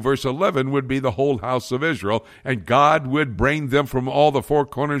 according to verse 11, would be the whole house of Israel, and God would bring them from all the four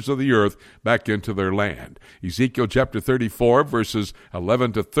corners of the earth back into their land. Ezekiel chapter 34, verses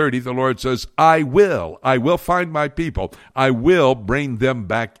 11 to 30, the Lord says, I will find my people. I will bring them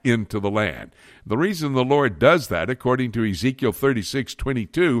back into the land. The reason the Lord does that, according to Ezekiel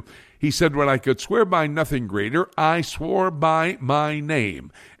 36:22, he said, when I could swear by nothing greater, I swore by my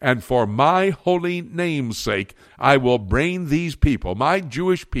name. And for my holy name's sake, I will bring these people, my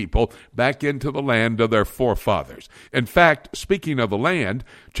Jewish people, back into the land of their forefathers. In fact, speaking of the land,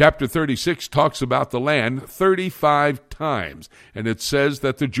 chapter 36 talks about the land 35 times. And it says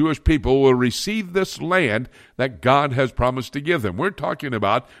that the Jewish people will receive this land that God has promised to give them. We're talking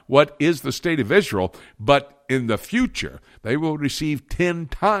about what is the state of Israel, but in the future, they will receive 10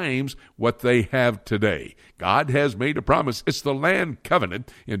 times what they have today. God has made a promise. It's the land covenant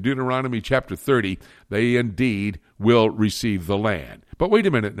in Deuteronomy chapter 30. They indeed will receive the land. But wait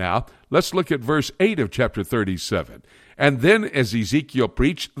a minute now. Let's look at verse 8 of chapter 37. And then as Ezekiel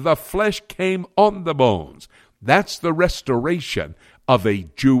preached, the flesh came on the bones. That's the restoration of a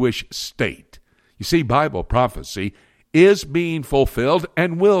Jewish state. You see, Bible prophecy is being fulfilled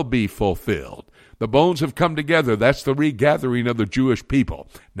and will be fulfilled. The bones have come together. That's the regathering of the Jewish people.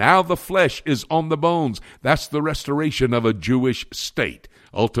 Now the flesh is on the bones. That's the restoration of a Jewish state.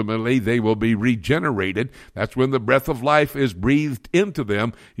 Ultimately, they will be regenerated. That's when the breath of life is breathed into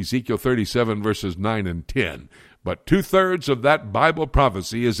them. Ezekiel 37, verses 9 and 10. But 2/3 of that Bible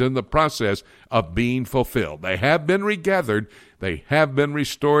prophecy is in the process of being fulfilled. They have been regathered. They have been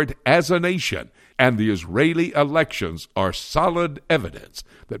restored as a nation. And the Israeli elections are solid evidence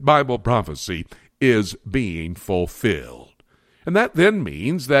that Bible prophecy is being fulfilled. And that then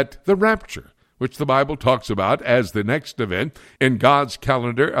means that the rapture, which the Bible talks about as the next event in God's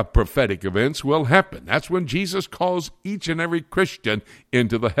calendar of prophetic events, will happen. That's when Jesus calls each and every Christian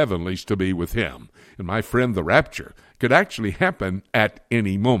into the heavenlies to be with him. And my friend, the rapture could actually happen at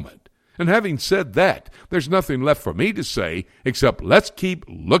any moment. And having said that, there's nothing left for me to say except let's keep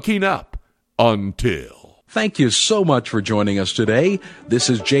looking up until. Thank you so much for joining us today. This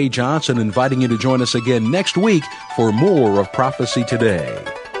is Jay Johnson inviting you to join us again next week for more of Prophecy Today.